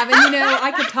 we here. have. And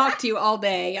I could talk to you all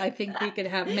day. I think we could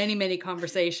have many, many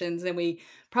conversations, and we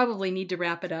probably need to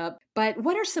wrap it up. But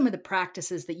what are some of the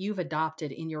practices that you've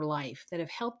adopted in your life that have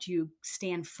helped you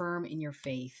stand firm in your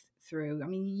faith through? I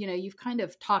mean, you've kind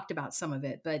of talked about some of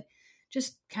it, but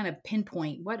just kind of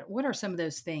pinpoint what are some of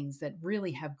those things that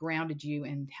really have grounded you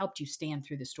and helped you stand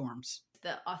through the storms?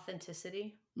 The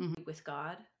authenticity with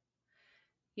God,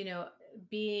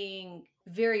 being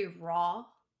very raw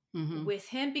with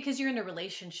him, because you're in a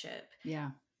relationship.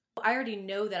 Yeah. I already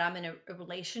know that I'm in a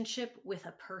relationship with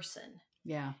a person.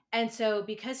 Yeah. And so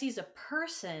because he's a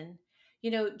person,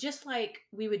 just like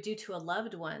we would do to a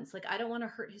loved one's, like, I don't want to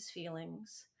hurt his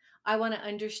feelings. I want to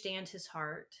understand his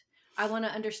heart. I want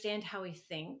to understand how he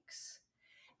thinks.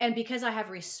 And because I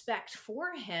have respect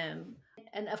for him,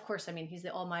 and of course, I mean, he's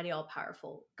the almighty,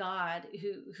 all-powerful God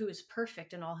who is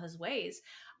perfect in all his ways,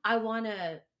 I want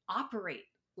to operate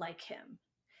like him.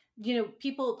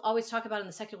 People always talk about in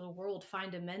the secular world,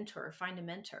 find a mentor.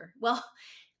 Well,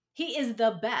 he is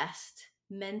the best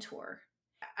mentor.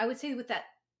 I would say with that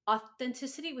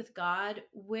authenticity with God,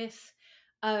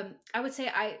 I would say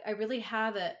I really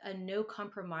have a no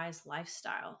compromise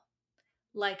lifestyle.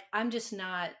 Like, I'm just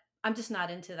not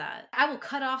into that. I will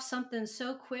cut off something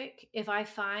so quick if I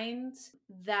find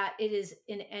that it is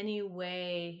in any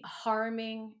way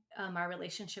harming my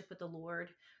relationship with the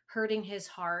Lord, hurting his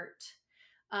heart.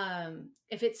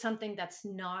 If it's something that's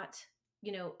not,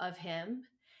 of him.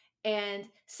 And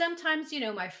sometimes,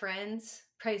 my friends,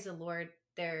 praise the Lord,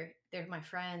 they're my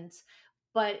friends,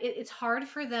 but it's hard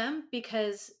for them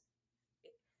because,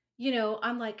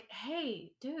 I'm like,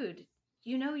 hey, dude,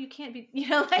 you can't be,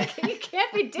 like, you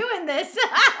can't be doing this.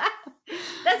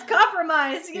 That's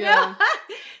compromise, Yeah.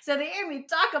 So they hear me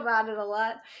talk about it a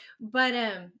lot. But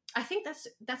I think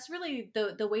that's really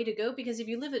the way to go, because if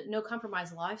you live a no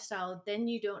compromise lifestyle, then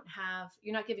you're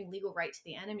not giving legal right to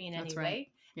the enemy in any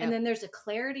way. Yep. And then there's a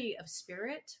clarity of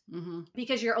spirit,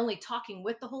 because you're only talking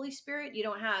with the Holy Spirit. You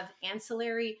don't have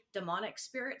ancillary demonic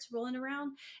spirits rolling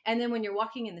around. And then when you're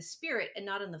walking in the spirit and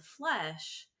not in the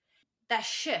flesh, that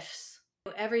shifts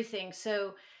everything.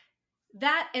 So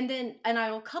that, and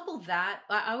I will couple that.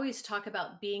 I always talk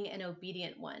about being an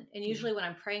obedient one. And usually when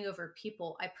I'm praying over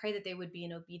people, I pray that they would be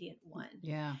an obedient one.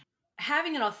 Yeah.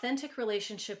 Having an authentic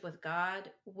relationship with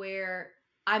God where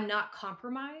I'm not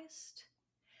compromised,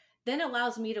 then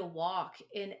allows me to walk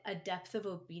in a depth of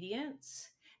obedience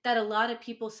that a lot of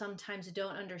people sometimes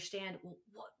don't understand.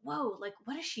 Whoa, like,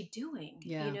 what is she doing?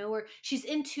 Yeah. Or she's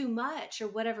in too much or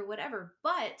whatever.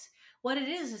 But what it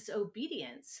is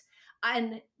obedience.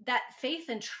 And that faith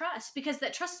and trust, because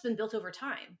that trust has been built over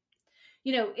time.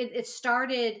 It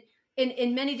started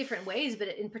in many different ways, but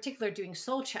in particular doing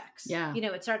soul checks. Yeah.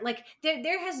 It started like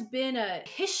there has been a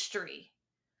history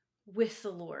with the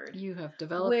Lord. You have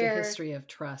developed a history of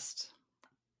trust.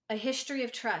 A history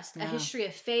of trust, a history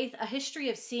of faith, a history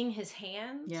of seeing his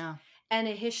hand. Yeah. And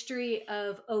a history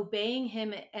of obeying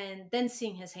him and then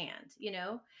seeing his hand.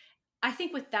 I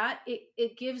think with that,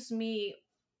 it gives me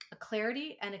a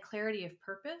clarity of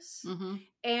purpose.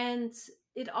 And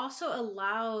it also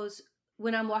allows,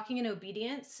 when I'm walking in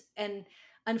obedience, and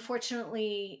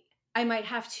unfortunately I might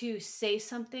have to say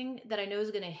something that I know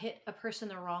is going to hit a person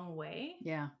the wrong way.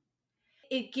 Yeah.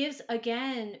 It gives,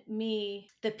 again, me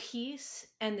the peace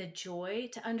and the joy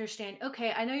to understand,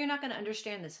 okay, I know you're not going to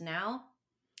understand this now,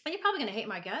 and you're probably going to hate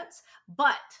my guts,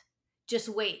 but just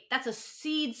wait. That's a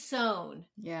seed sown.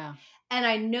 Yeah. And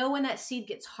I know when that seed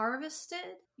gets harvested,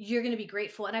 you're going to be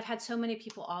grateful. And I've had so many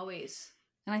people always.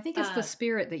 And I think it's the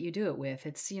spirit that you do it with.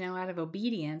 It's, out of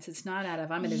obedience. It's not out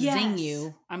of, I'm going to zing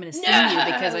you. I'm going to sing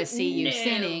you because I see you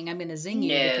sinning. I'm going to zing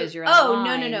you because you're out of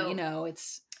line. No.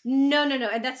 It's... No.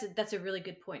 And that's a really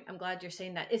good point. I'm glad you're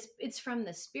saying that. It's from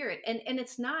the spirit. And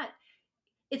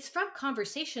it's from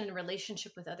conversation and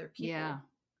relationship with other people. Yeah.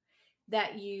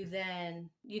 That you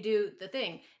do the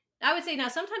thing. I would say now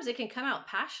sometimes it can come out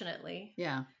passionately.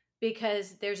 Yeah.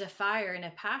 Because there's a fire and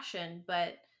a passion,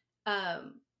 but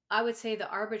I would say the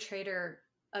arbitrator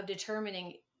of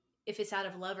determining if it's out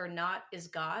of love or not is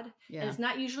God. Yeah. And it's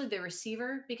not usually the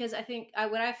receiver, because I think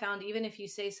what I found, even if you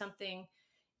say something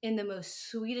in the most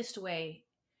sweetest way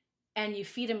and you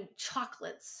feed them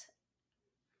chocolates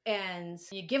and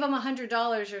you give them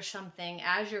 $100 or something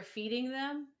as you're feeding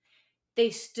them, they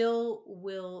still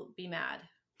will be mad.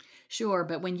 Sure.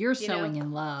 But when you're sowing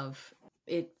in love,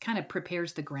 it kind of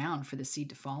prepares the ground for the seed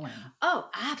to fall in. Oh,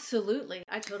 absolutely.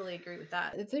 I totally agree with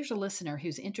that. If there's a listener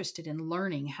who's interested in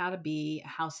learning how to build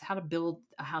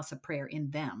a house of prayer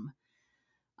in them,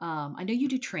 I know you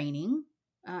do training.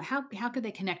 How could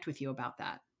they connect with you about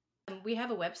that? We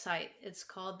have a website. It's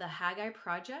called the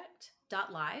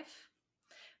HaggaiProject.live.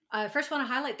 First, want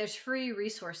to highlight there's free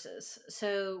resources.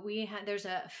 So there's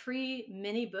a free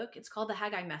mini book. It's called the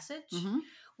Haggai Message, Mm-hmm.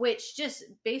 which just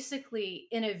basically,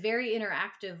 in a very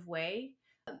interactive way,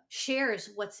 shares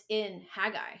what's in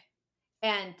Haggai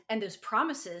and those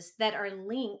promises that are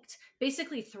linked,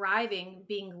 basically thriving,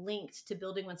 being linked to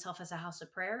building oneself as a house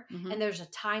of prayer. Mm-hmm. And there's a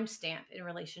timestamp in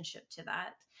relationship to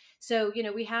that. So,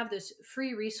 we have those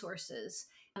free resources.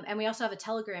 And we also have a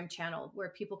Telegram channel where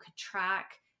people could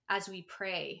track as we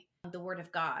pray the word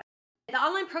of God. The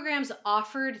online program's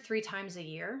offered 3 times a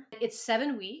year. It's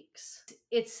 7 weeks.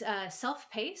 It's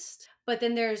self-paced, but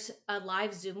then there's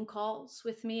live Zoom calls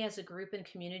with me as a group and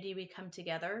community. We come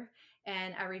together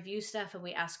and I review stuff and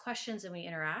we ask questions and we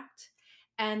interact.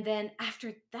 And then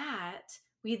after that,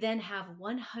 we then have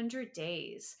 100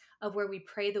 days of where we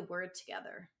pray the word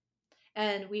together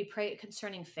and we pray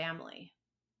concerning family.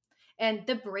 And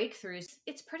the breakthroughs,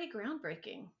 it's pretty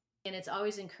groundbreaking. And it's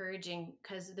always encouraging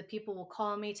because the people will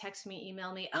call me, text me,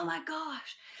 email me. Oh my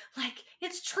gosh, like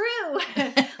it's true.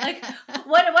 Like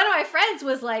one of my friends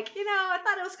was like, I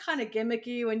thought it was kind of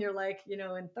gimmicky when you're like,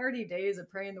 in 30 days of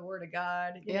praying the word of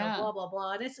God, blah, blah,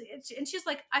 blah. And and she's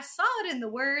like, I saw it in the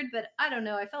word, but I don't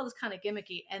know. I felt it was kind of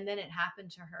gimmicky. And then it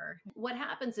happened to her. What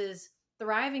happens is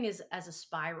thriving is as a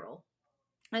spiral.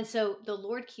 And so the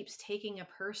Lord keeps taking a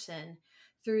person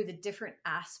through the different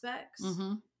aspects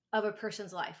Mm-hmm. of a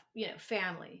person's life,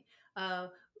 family,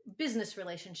 business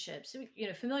relationships,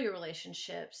 familiar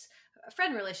relationships,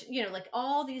 friend relation, like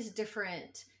all these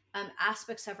different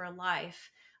aspects of our life,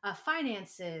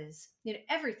 finances,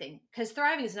 everything. Because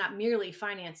thriving is not merely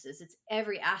finances; it's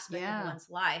every aspect of one's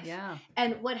life. Yeah.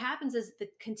 And what happens is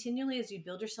that continually, as you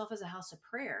build yourself as a house of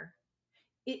prayer,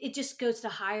 it just goes to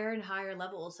higher and higher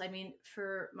levels. I mean,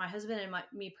 for my husband and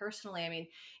me personally, I mean,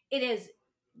 it is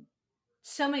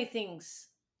so many things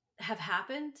have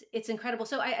happened. It's incredible.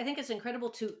 So I think it's incredible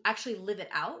to actually live it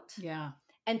out. Yeah.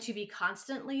 And to be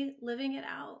constantly living it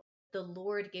out. The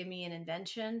Lord gave me an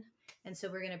invention. And so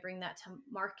we're going to bring that to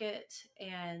market.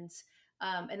 And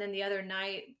then the other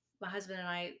night, my husband and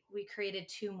I, we created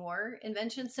 2 more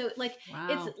inventions. So Wow.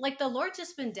 it's like the Lord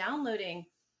just been downloading,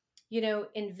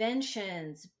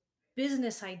 inventions,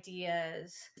 business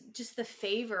ideas, just the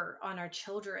favor on our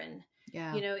children.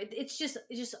 Yeah. It's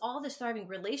just all this thriving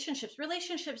relationships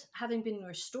having been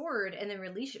restored, and then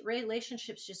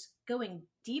relationships just going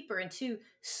deeper into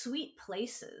sweet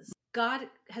places. God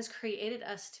has created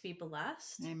us to be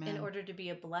blessed. Amen. In order to be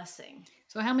a blessing.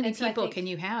 So how many people can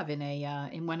you have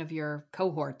in one of your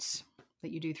cohorts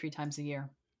that you do 3 times a year?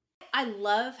 I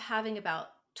love having about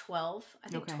 12. I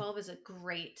think Okay. 12 is a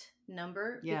great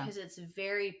number Yeah. because it's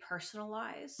very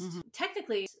personalized. Mm-hmm.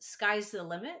 Technically, sky's the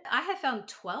limit. I have found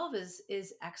 12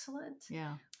 is excellent.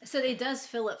 Yeah. So it does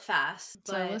fill up fast.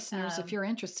 So But, listeners, if you're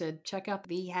interested, check out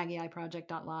the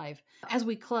HaggaiProject.live. As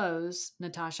we close,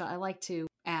 Natasha, I like to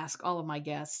ask all of my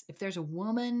guests if there's a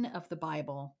woman of the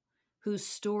Bible whose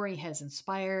story has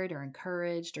inspired or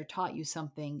encouraged or taught you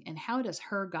something, and how does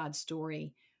her God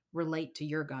story relate to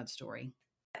your God story?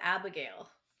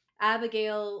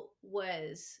 Abigail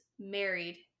was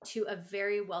married to a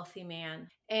very wealthy man,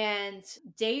 and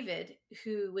David,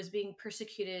 who was being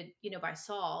persecuted, by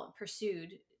Saul,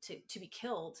 pursued to be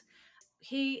killed.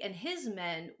 He and his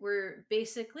men were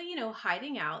basically,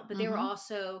 hiding out, but they were Mm-hmm.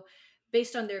 also,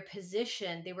 based on their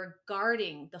position, they were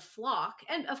guarding the flock.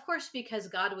 And of course, because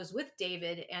God was with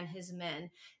David and his men,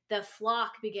 the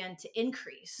flock began to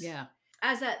increase. Yeah.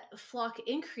 As that flock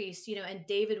increased, and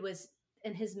David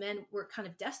and his men were kind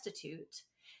of destitute,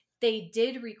 they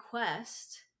did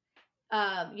request,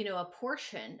 a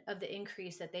portion of the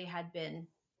increase that they had been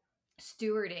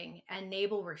stewarding, and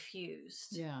Nabal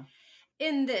refused. Yeah.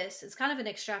 In this, it's kind of an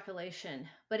extrapolation,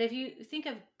 but if you think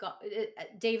of God,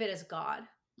 David as God,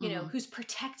 Mm-hmm. who's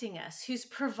protecting us, who's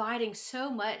providing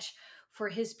so much for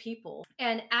his people,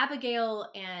 and Abigail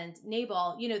and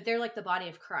Nabal, they're like the body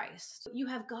of Christ. You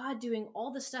have God doing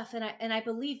all the stuff, and I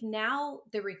believe now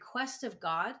the request of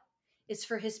God is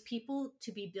for his people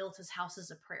to be built as houses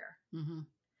of prayer. Mm-hmm.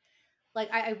 Like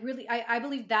I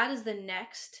believe that is the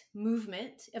next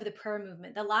movement of the prayer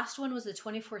movement. The last one was the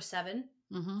 24/7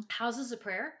 Mm-hmm. houses of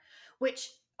prayer, which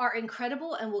are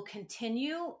incredible and will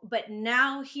continue. But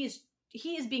now he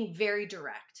is being very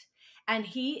direct, and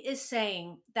he is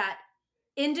saying that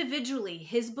individually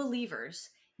his believers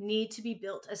need to be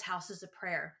built as houses of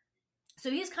prayer. So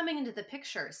he's coming into the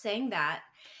picture saying that,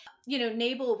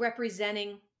 Nabal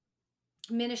representing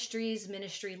ministries,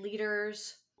 ministry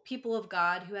leaders, people of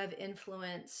God who have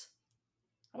influence,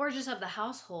 or just of the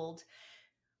household.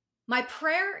 My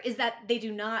prayer is that they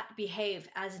do not behave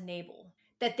as Nabal,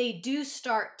 that they do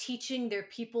start teaching their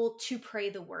people to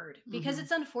pray the word, because it's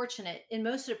unfortunate in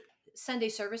most Sunday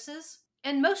services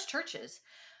and most churches.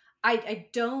 I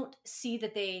don't see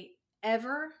that they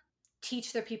ever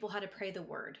teach their people how to pray the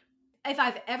word. If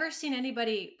I've ever seen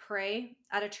anybody pray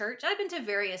at a church, I've been to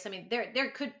various. I mean,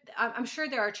 I'm sure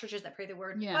there are churches that pray the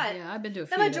word. Yeah, but I've been to a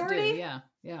the few majority, that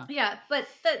do. yeah. But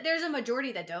there's a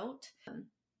majority that don't.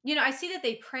 I see that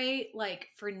they pray like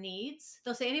for needs.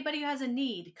 They'll say, anybody who has a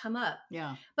need, come up.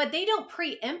 Yeah. But they don't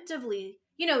preemptively,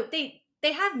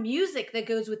 they have music that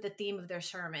goes with the theme of their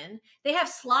sermon. They have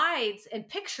slides and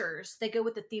pictures that go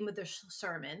with the theme of their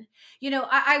sermon.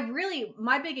 I really,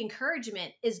 my big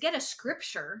encouragement is get a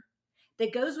scripture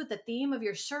that goes with the theme of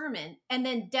your sermon and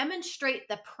then demonstrate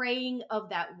the praying of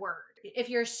that word. If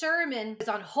your sermon is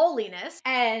on holiness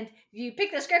and you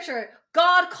pick the scripture,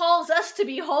 God calls us to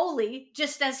be holy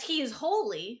just as he is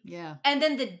holy. Yeah. And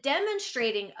then the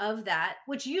demonstrating of that,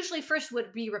 which usually first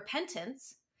would be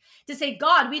repentance, to say,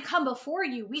 God, we come before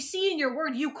you. We see in your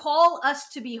word, you call us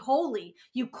to be holy.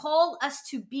 You call us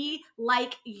to be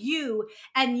like you.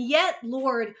 And yet,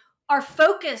 Lord, our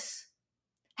focus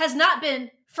has not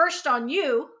been first on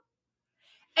you,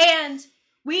 and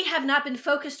we have not been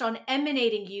focused on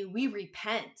emanating you. We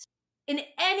repent in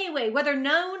any way, whether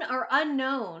known or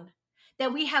unknown,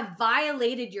 that we have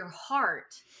violated your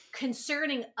heart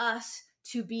concerning us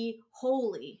to be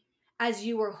holy as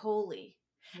you are holy.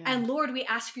 Yeah. And Lord, we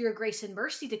ask for your grace and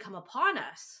mercy to come upon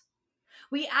us.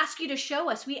 We ask you to show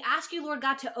us. We ask you, Lord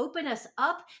God, to open us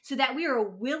up so that we are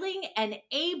willing and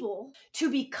able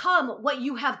to become what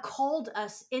you have called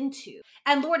us into.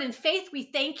 And Lord, in faith, we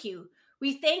thank you.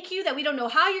 We thank you that we don't know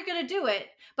how you're going to do it,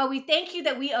 but we thank you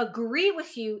that we agree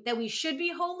with you that we should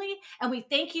be holy. And we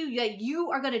thank you that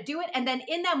you are going to do it. And then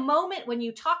in that moment when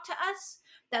you talk to us,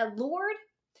 that Lord,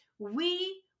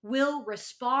 we will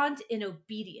respond in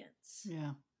obedience.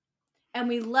 Yeah. And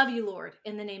we love you, Lord,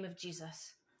 in the name of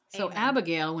Jesus. So Amen.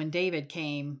 Abigail, when David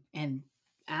came and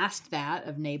asked that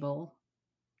of Nabal,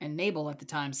 and Nabal at the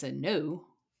time said no,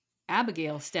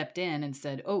 Abigail stepped in and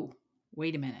said, oh,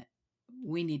 wait a minute.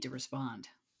 We need to respond.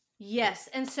 Yes.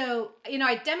 And so,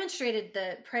 I demonstrated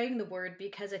the praying the word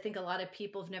because I think a lot of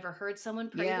people have never heard someone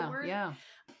pray the word. Yeah.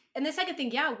 And the second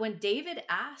thing, when David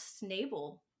asked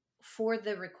Nabal for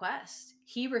the request,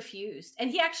 he refused. And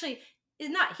he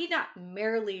not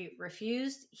merely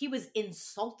refused, he was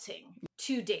insulting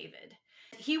to David.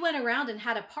 He went around and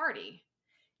had a party.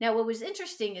 Now, what was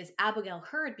interesting is Abigail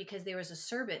heard because there was a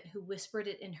servant who whispered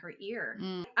it in her ear.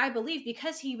 I believe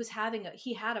because he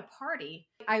had a party,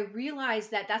 I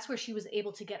realized that that's where she was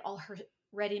able to get all her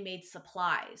ready-made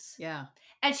supplies. Yeah.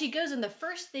 And she goes, and the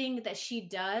first thing that she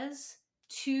does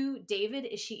to David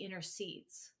is she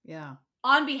intercedes. Yeah.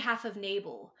 On behalf of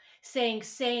Nabal, saying,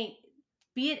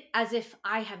 be it as if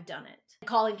I have done it,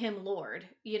 calling him Lord,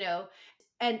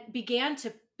 and began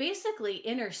to basically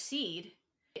intercede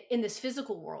in this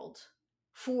physical world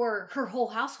for her whole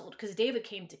household, because David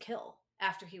came to kill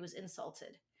after he was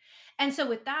insulted. And so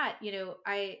with that,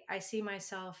 I see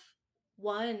myself,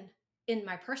 one, in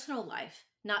my personal life,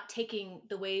 not taking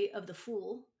the way of the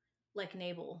fool like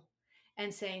Nabal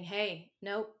and saying, hey,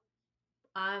 nope,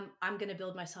 I'm going to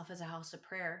build myself as a house of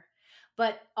prayer.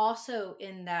 But also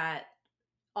in that,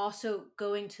 also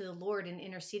going to the Lord and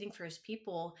interceding for his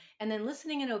people, and then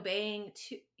listening and obeying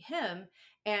to him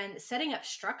and setting up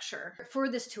structure for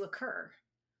this to occur,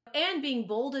 and being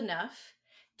bold enough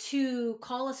to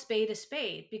call a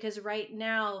spade, because right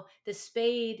now the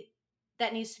spade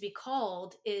that needs to be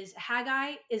called is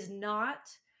Haggai is not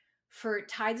for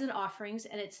tithes and offerings,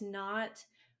 and it's not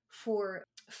for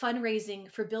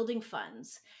fundraising for building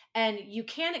funds. And you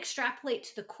can extrapolate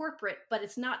to the corporate, but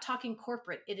it's not talking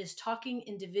corporate. It is talking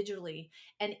individually,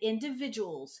 and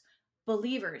individuals,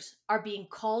 believers, are being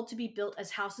called to be built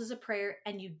as houses of prayer.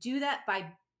 And you do that by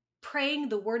praying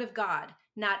the word of God,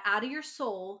 not out of your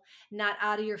soul, not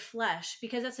out of your flesh,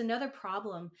 because that's another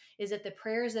problem, is that the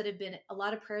prayers that have been, a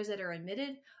lot of prayers that are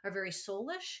admitted are very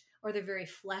soulish, or they're very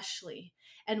fleshly.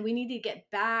 And we need to get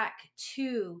back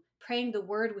to praying the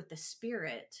word with the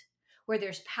Spirit, where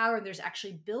there's power and there's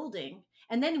actually building.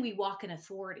 And then we walk in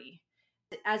authority,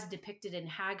 as depicted in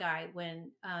Haggai,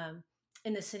 when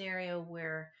in the scenario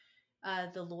where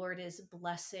the Lord is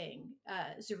blessing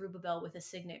Zerubbabel with a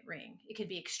signet ring. It could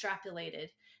be extrapolated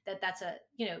that that's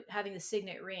having the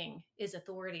signet ring is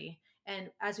authority. And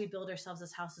as we build ourselves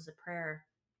as houses of prayer,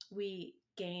 we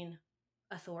gain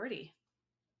authority.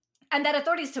 And that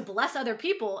authority is to bless other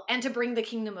people and to bring the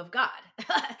kingdom of God.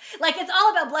 Like, it's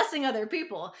all about blessing other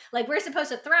people. Like, we're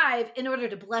supposed to thrive in order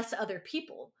to bless other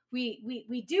people.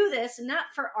 We do this not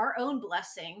for our own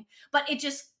blessing, but it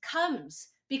just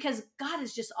comes because God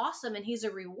is just awesome and he's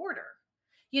a rewarder.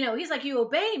 He's like, you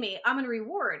obey me, I'm going to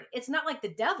reward. It's not like the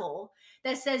devil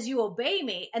that says you obey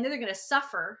me and then they're going to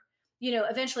suffer,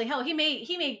 eventually hell. He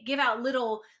may give out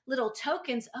little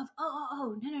tokens of,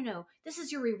 oh, no, this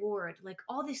is your reward, like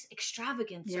all this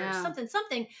extravagance or something,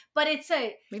 but it's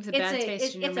a leaves a bad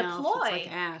taste in your mouth. A ploy. It's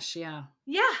like ash. Yeah,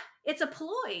 it's a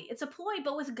ploy,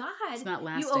 but with God, it's not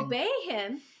lasting. You obey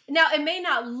him. Now, it may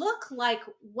not look like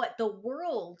what the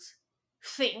world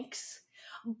thinks,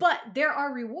 but there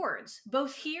are rewards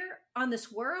both here on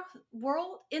this world,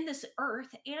 in this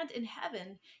earth, and in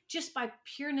heaven, just by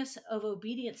pureness of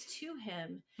obedience to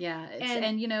him. Yeah,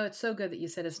 and it's so good that you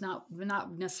said it's not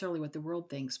necessarily what the world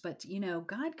thinks, but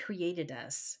God created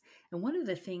us, and one of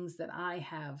the things that I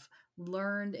have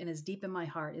learned and is deep in my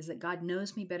heart is that God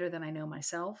knows me better than I know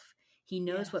myself. He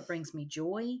knows what brings me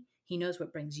joy. He knows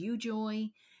what brings you joy,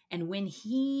 and when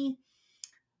he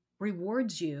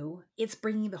rewards you, it's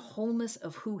bringing the wholeness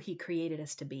of who he created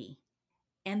us to be.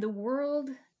 And the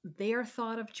world, their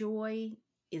thought of joy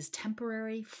is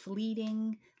temporary,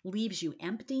 fleeting, leaves you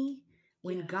empty.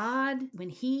 When God, when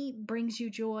he brings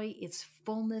you joy, it's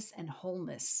fullness and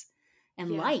wholeness and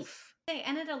life.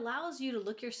 And it allows you to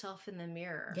look yourself in the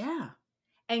mirror. Yeah.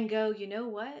 And go, you know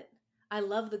what? I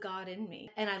love the God in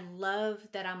me. And I love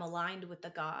that I'm aligned with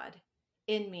the God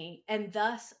in me, and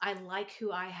thus I like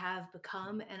who I have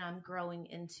become and I'm growing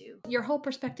into. Your whole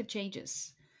perspective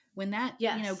changes when that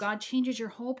God changes your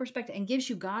whole perspective and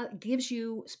gives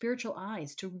you spiritual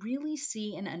eyes to really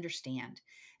see and understand.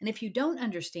 And if you don't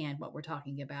understand what we're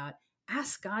talking about,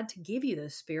 ask God to give you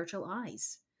those spiritual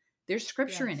eyes. There's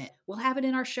scripture in it. We'll have it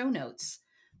in our show notes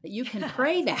that you can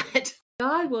pray that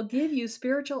God will give you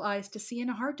spiritual eyes to see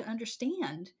and a heart to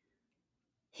understand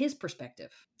his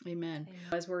perspective. Amen.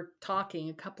 As we're talking,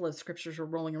 a couple of scriptures were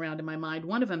rolling around in my mind.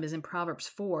 One of them is in Proverbs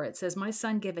 4. It says, "My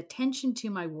son, give attention to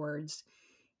my words.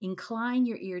 Incline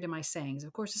your ear to my sayings."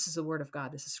 Of course, this is the word of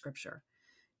God. This is scripture.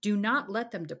 "Do not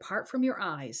let them depart from your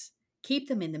eyes. Keep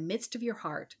them in the midst of your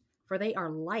heart, for they are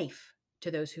life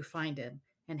to those who find them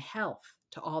and health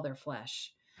to all their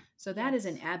flesh." So that is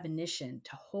an admonition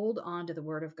to hold on to the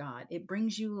word of God. It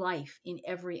brings you life in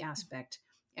every aspect.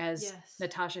 As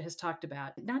Natasha has talked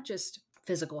about, not just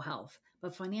physical health,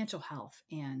 but financial health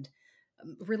and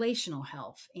relational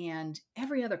health and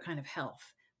every other kind of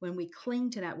health when we cling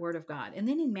to that word of God. And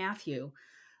then in Matthew,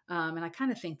 and I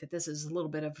kind of think that this is a little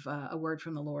bit of a word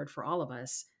from the Lord for all of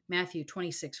us, Matthew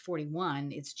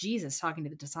 26:41, it's Jesus talking to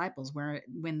the disciples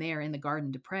when they're in the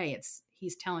garden to pray.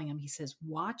 He's telling them, he says,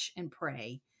 "Watch and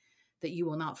pray that you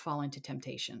will not fall into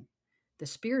temptation. The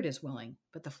spirit is willing,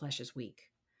 but the flesh is weak."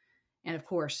 And of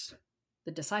course,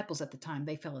 the disciples at the time,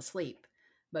 they fell asleep.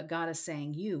 But God is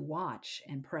saying, you watch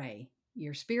and pray.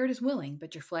 Your spirit is willing,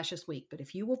 but your flesh is weak. But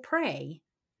if you will pray,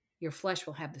 your flesh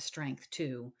will have the strength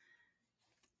too,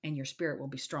 and your spirit will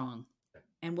be strong,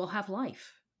 and we'll have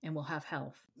life, and we'll have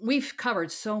health. We've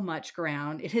covered so much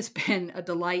ground. It has been a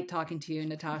delight talking to you,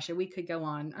 Natasha. We could go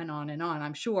on and on and on,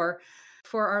 I'm sure.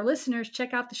 For our listeners,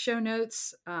 check out the show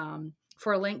notes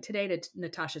for a link today to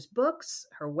Natasha's books,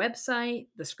 her website,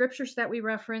 the scriptures that we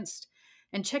referenced,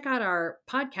 and check out our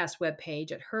podcast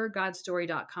webpage at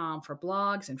hergodstory.com for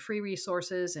blogs and free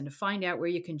resources and to find out where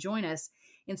you can join us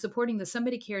in supporting the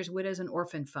Somebody Cares Widows and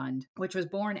Orphan Fund, which was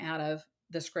born out of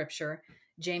the scripture,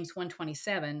 James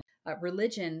 1:27.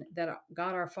 Religion that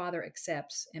God our Father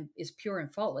accepts and is pure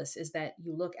and faultless is that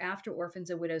you look after orphans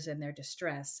and widows in their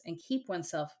distress and keep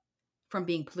oneself from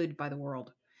being polluted by the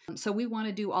world. So we want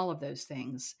to do all of those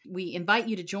things. We invite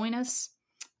you to join us.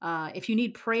 If you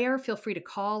need prayer, feel free to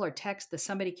call or text the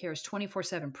Somebody Cares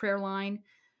 24/7 prayer line,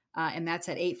 and that's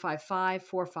at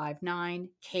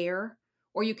 855-459-CARE,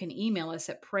 or you can email us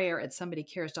at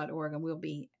prayer@somebodycares.org, and we'll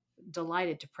be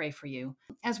delighted to pray for you.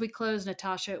 As we close,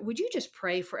 Natasha, would you just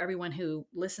pray for everyone who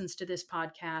listens to this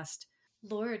podcast?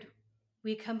 Lord,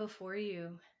 we come before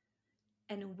you,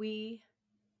 and we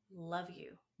love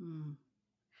you.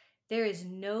 There is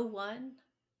no one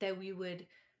that we would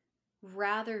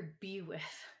rather be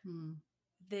with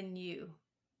than you.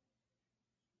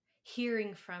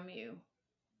 Hearing from you,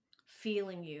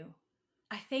 feeling you.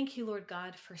 I thank you, Lord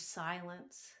God, for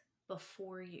silence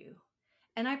before you.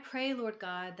 And I pray, Lord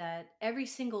God, that every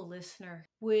single listener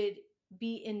would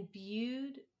be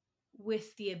imbued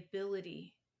with the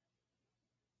ability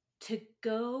to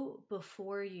go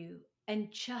before you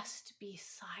and just be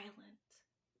silent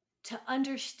to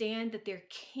understand that their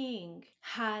king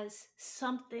has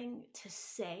something to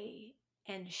say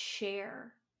and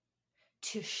share,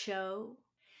 to show,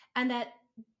 and that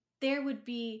there would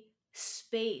be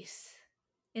space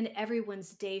in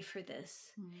everyone's day for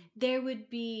this. There would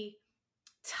be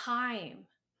time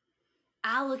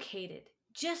allocated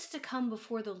just to come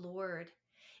before the Lord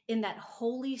in that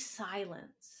holy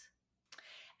silence.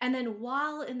 And then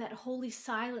while in that holy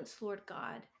silence, Lord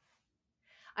God,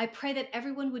 I pray that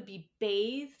everyone would be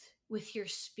bathed with your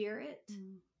spirit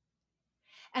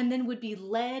and then would be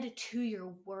led to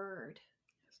your word.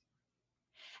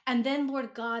 And then,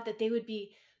 Lord God, that they would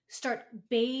start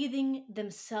bathing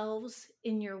themselves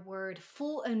in your word,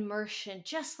 full immersion,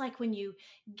 just like when you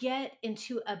get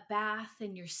into a bath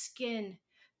and your skin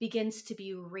begins to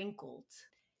be wrinkled.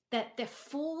 That the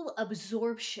full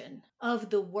absorption of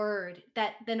the word,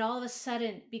 that then all of a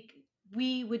sudden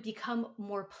we would become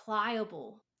more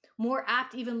pliable, more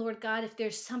apt, even, Lord God, if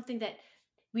there's something that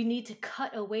we need to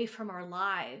cut away from our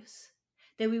lives,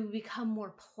 that we would become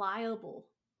more pliable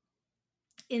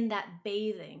in that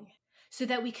bathing, so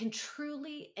that we can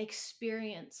truly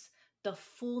experience the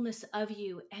fullness of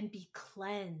you and be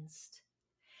cleansed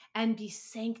and be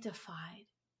sanctified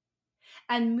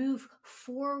and move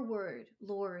forward,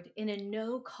 Lord, in a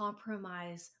no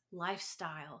compromise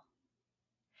lifestyle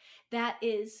that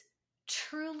is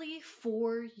truly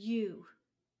for you,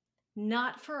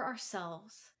 not for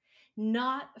ourselves,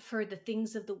 not for the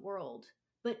things of the world,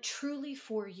 but truly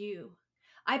for you.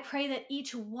 I pray that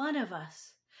each one of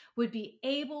us would be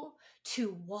able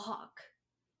to walk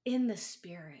in the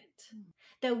Spirit,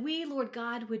 that we, Lord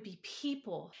God, would be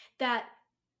people that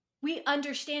we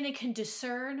understand and can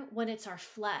discern when it's our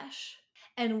flesh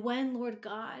and when, Lord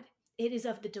God, it is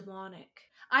of the demonic.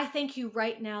 I thank you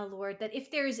right now, Lord, that if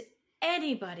there is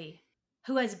anybody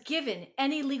who has given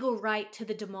any legal right to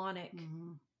the demonic,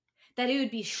 that it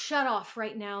would be shut off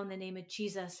right now in the name of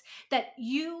Jesus, that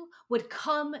you would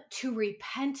come to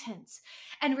repentance,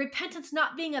 and repentance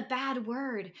not being a bad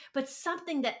word, but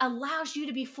something that allows you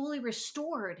to be fully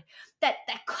restored, that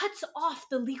cuts off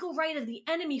the legal right of the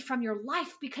enemy from your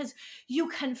life because you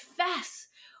confess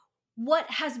what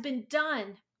has been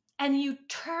done and you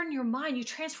turn your mind, you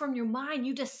transform your mind,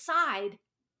 you decide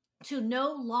to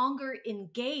no longer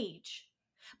engage,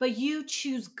 but you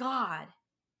choose God.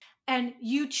 And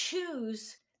you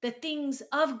choose the things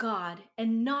of God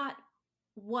and not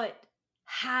what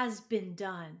has been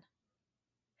done.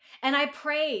 And I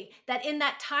pray that in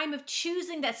that time of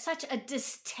choosing, that such a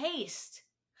distaste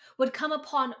would come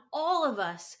upon all of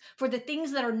us for the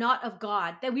things that are not of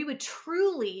God, that we would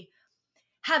truly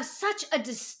have such a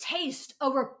distaste, a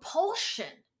repulsion,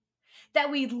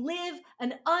 that we live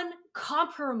an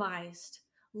uncompromised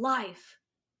life,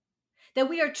 that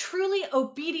we are truly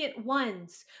obedient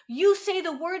ones. You say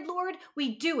the word, Lord,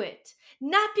 we do it.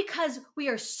 Not because we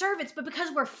are servants, but because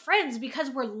we're friends, because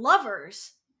we're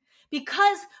lovers.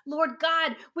 Because, Lord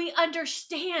God, we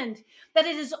understand that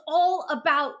it is all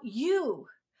about you.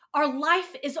 Our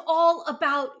life is all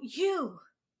about you.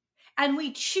 And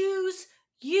we choose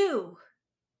you.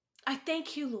 I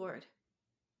thank you, Lord,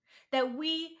 that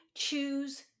we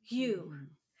choose you.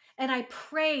 And I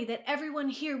pray that everyone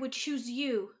here would choose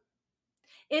you.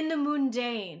 In the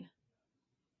mundane,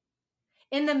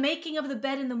 in the making of the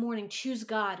bed in the morning, choose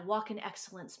God, walk in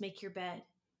excellence, make your bed.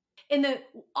 In the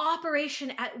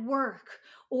operation at work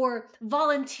or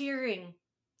volunteering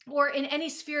or in any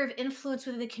sphere of influence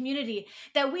within the community,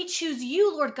 that we choose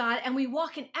you, Lord God, and we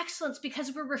walk in excellence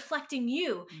because we're reflecting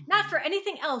you, not for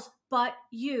anything else but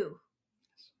you.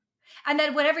 And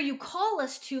that whatever you call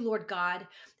us to, Lord God,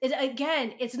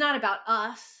 it's not about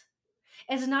us.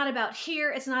 It's not about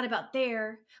here, it's not about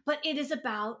there, but it is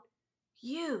about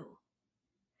you.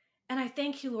 And I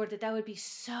thank you, Lord, that would be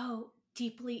so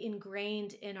deeply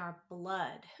ingrained in our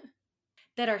blood,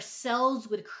 that our cells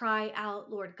would cry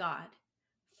out, Lord God,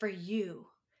 for you,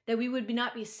 that we would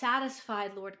not be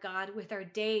satisfied, Lord God, with our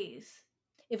days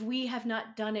if we have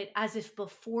not done it as if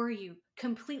before you,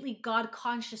 completely God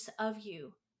conscious of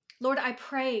you. Lord, I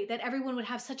pray that everyone would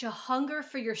have such a hunger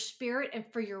for your spirit and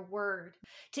for your word,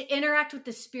 to interact with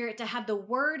the spirit, to have the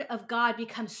word of God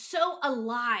become so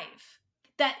alive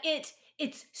that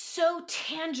it's so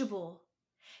tangible,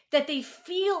 that they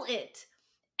feel it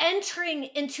entering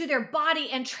into their body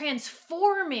and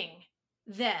transforming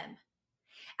them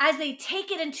as they take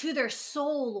it into their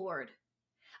soul, Lord.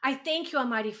 I thank you,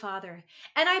 Almighty Father.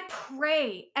 And I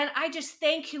pray, and I just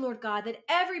thank you, Lord God, that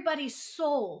everybody's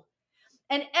soul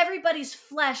and everybody's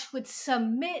flesh would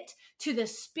submit to the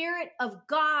Spirit of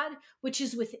God, which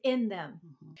is within them.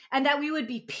 And that we would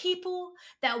be people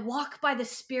that walk by the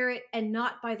Spirit and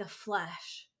not by the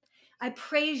flesh. I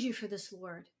praise you for this,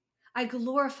 Lord. I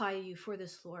glorify you for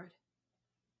this, Lord.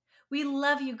 We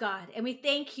love you, God, and we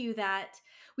thank you that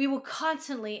we will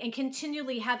constantly and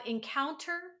continually have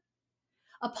encounter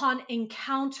upon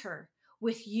encounter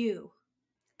with you.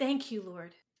 Thank you,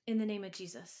 Lord. In the name of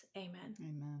Jesus, amen.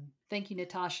 Amen. Thank you,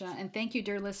 Natasha. And thank you,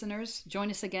 dear listeners. Join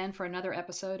us again for another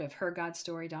episode of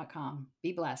HerGodStory.com.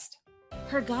 Be blessed.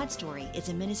 Her God Story is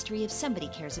a ministry of Somebody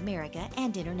Cares America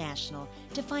and International.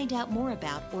 To find out more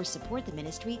about or support the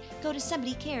ministry, go to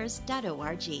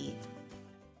somebodycares.org.